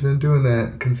 Awesome. It's been doing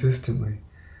that consistently.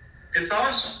 It's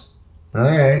awesome. All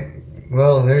right.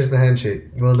 Well, there's the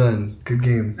handshake. Well done. Good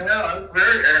game. No,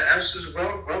 this is a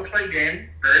well played game.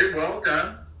 Very well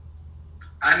done.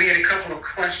 I made a couple of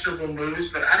questionable moves,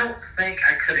 but I don't think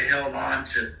I could have held on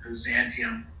to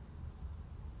Byzantium.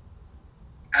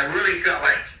 I really felt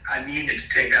like I needed to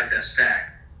take out that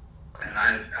stack.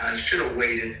 And I should have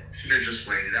waited. Should have just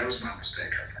waited. That was my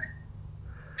mistake, I think.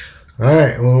 All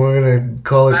right. Well, we're going to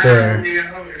call it there.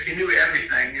 If you knew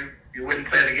everything, you wouldn't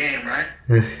play the game, right?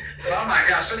 Oh, my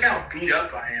gosh. Look how beat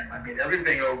up I am. I mean,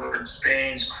 everything over in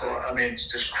Spain's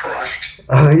it's just crushed.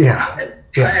 Oh, yeah.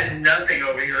 I had nothing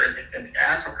over here in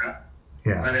Africa.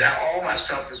 Yeah. I mean, all my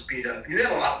stuff is beat up. You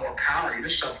have a lot more power. Your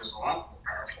stuff is a lot more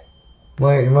powerful.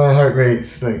 My heart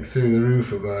rate's like through the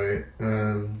roof about it.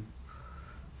 Yeah,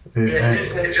 you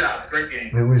did a great job. Great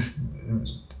game. It was.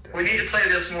 We need to play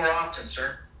this more often,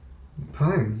 sir.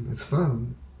 Fine. It's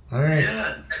fun. All right.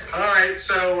 Yeah. All right.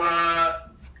 So,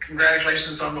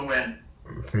 congratulations on the win.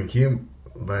 Thank you.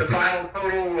 The final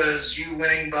total was you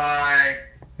winning by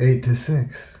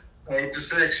 8-6.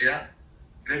 8-6. Yeah.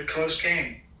 Good close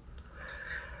game.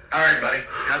 All right, buddy.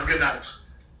 Have a good night.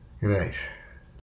 Good night.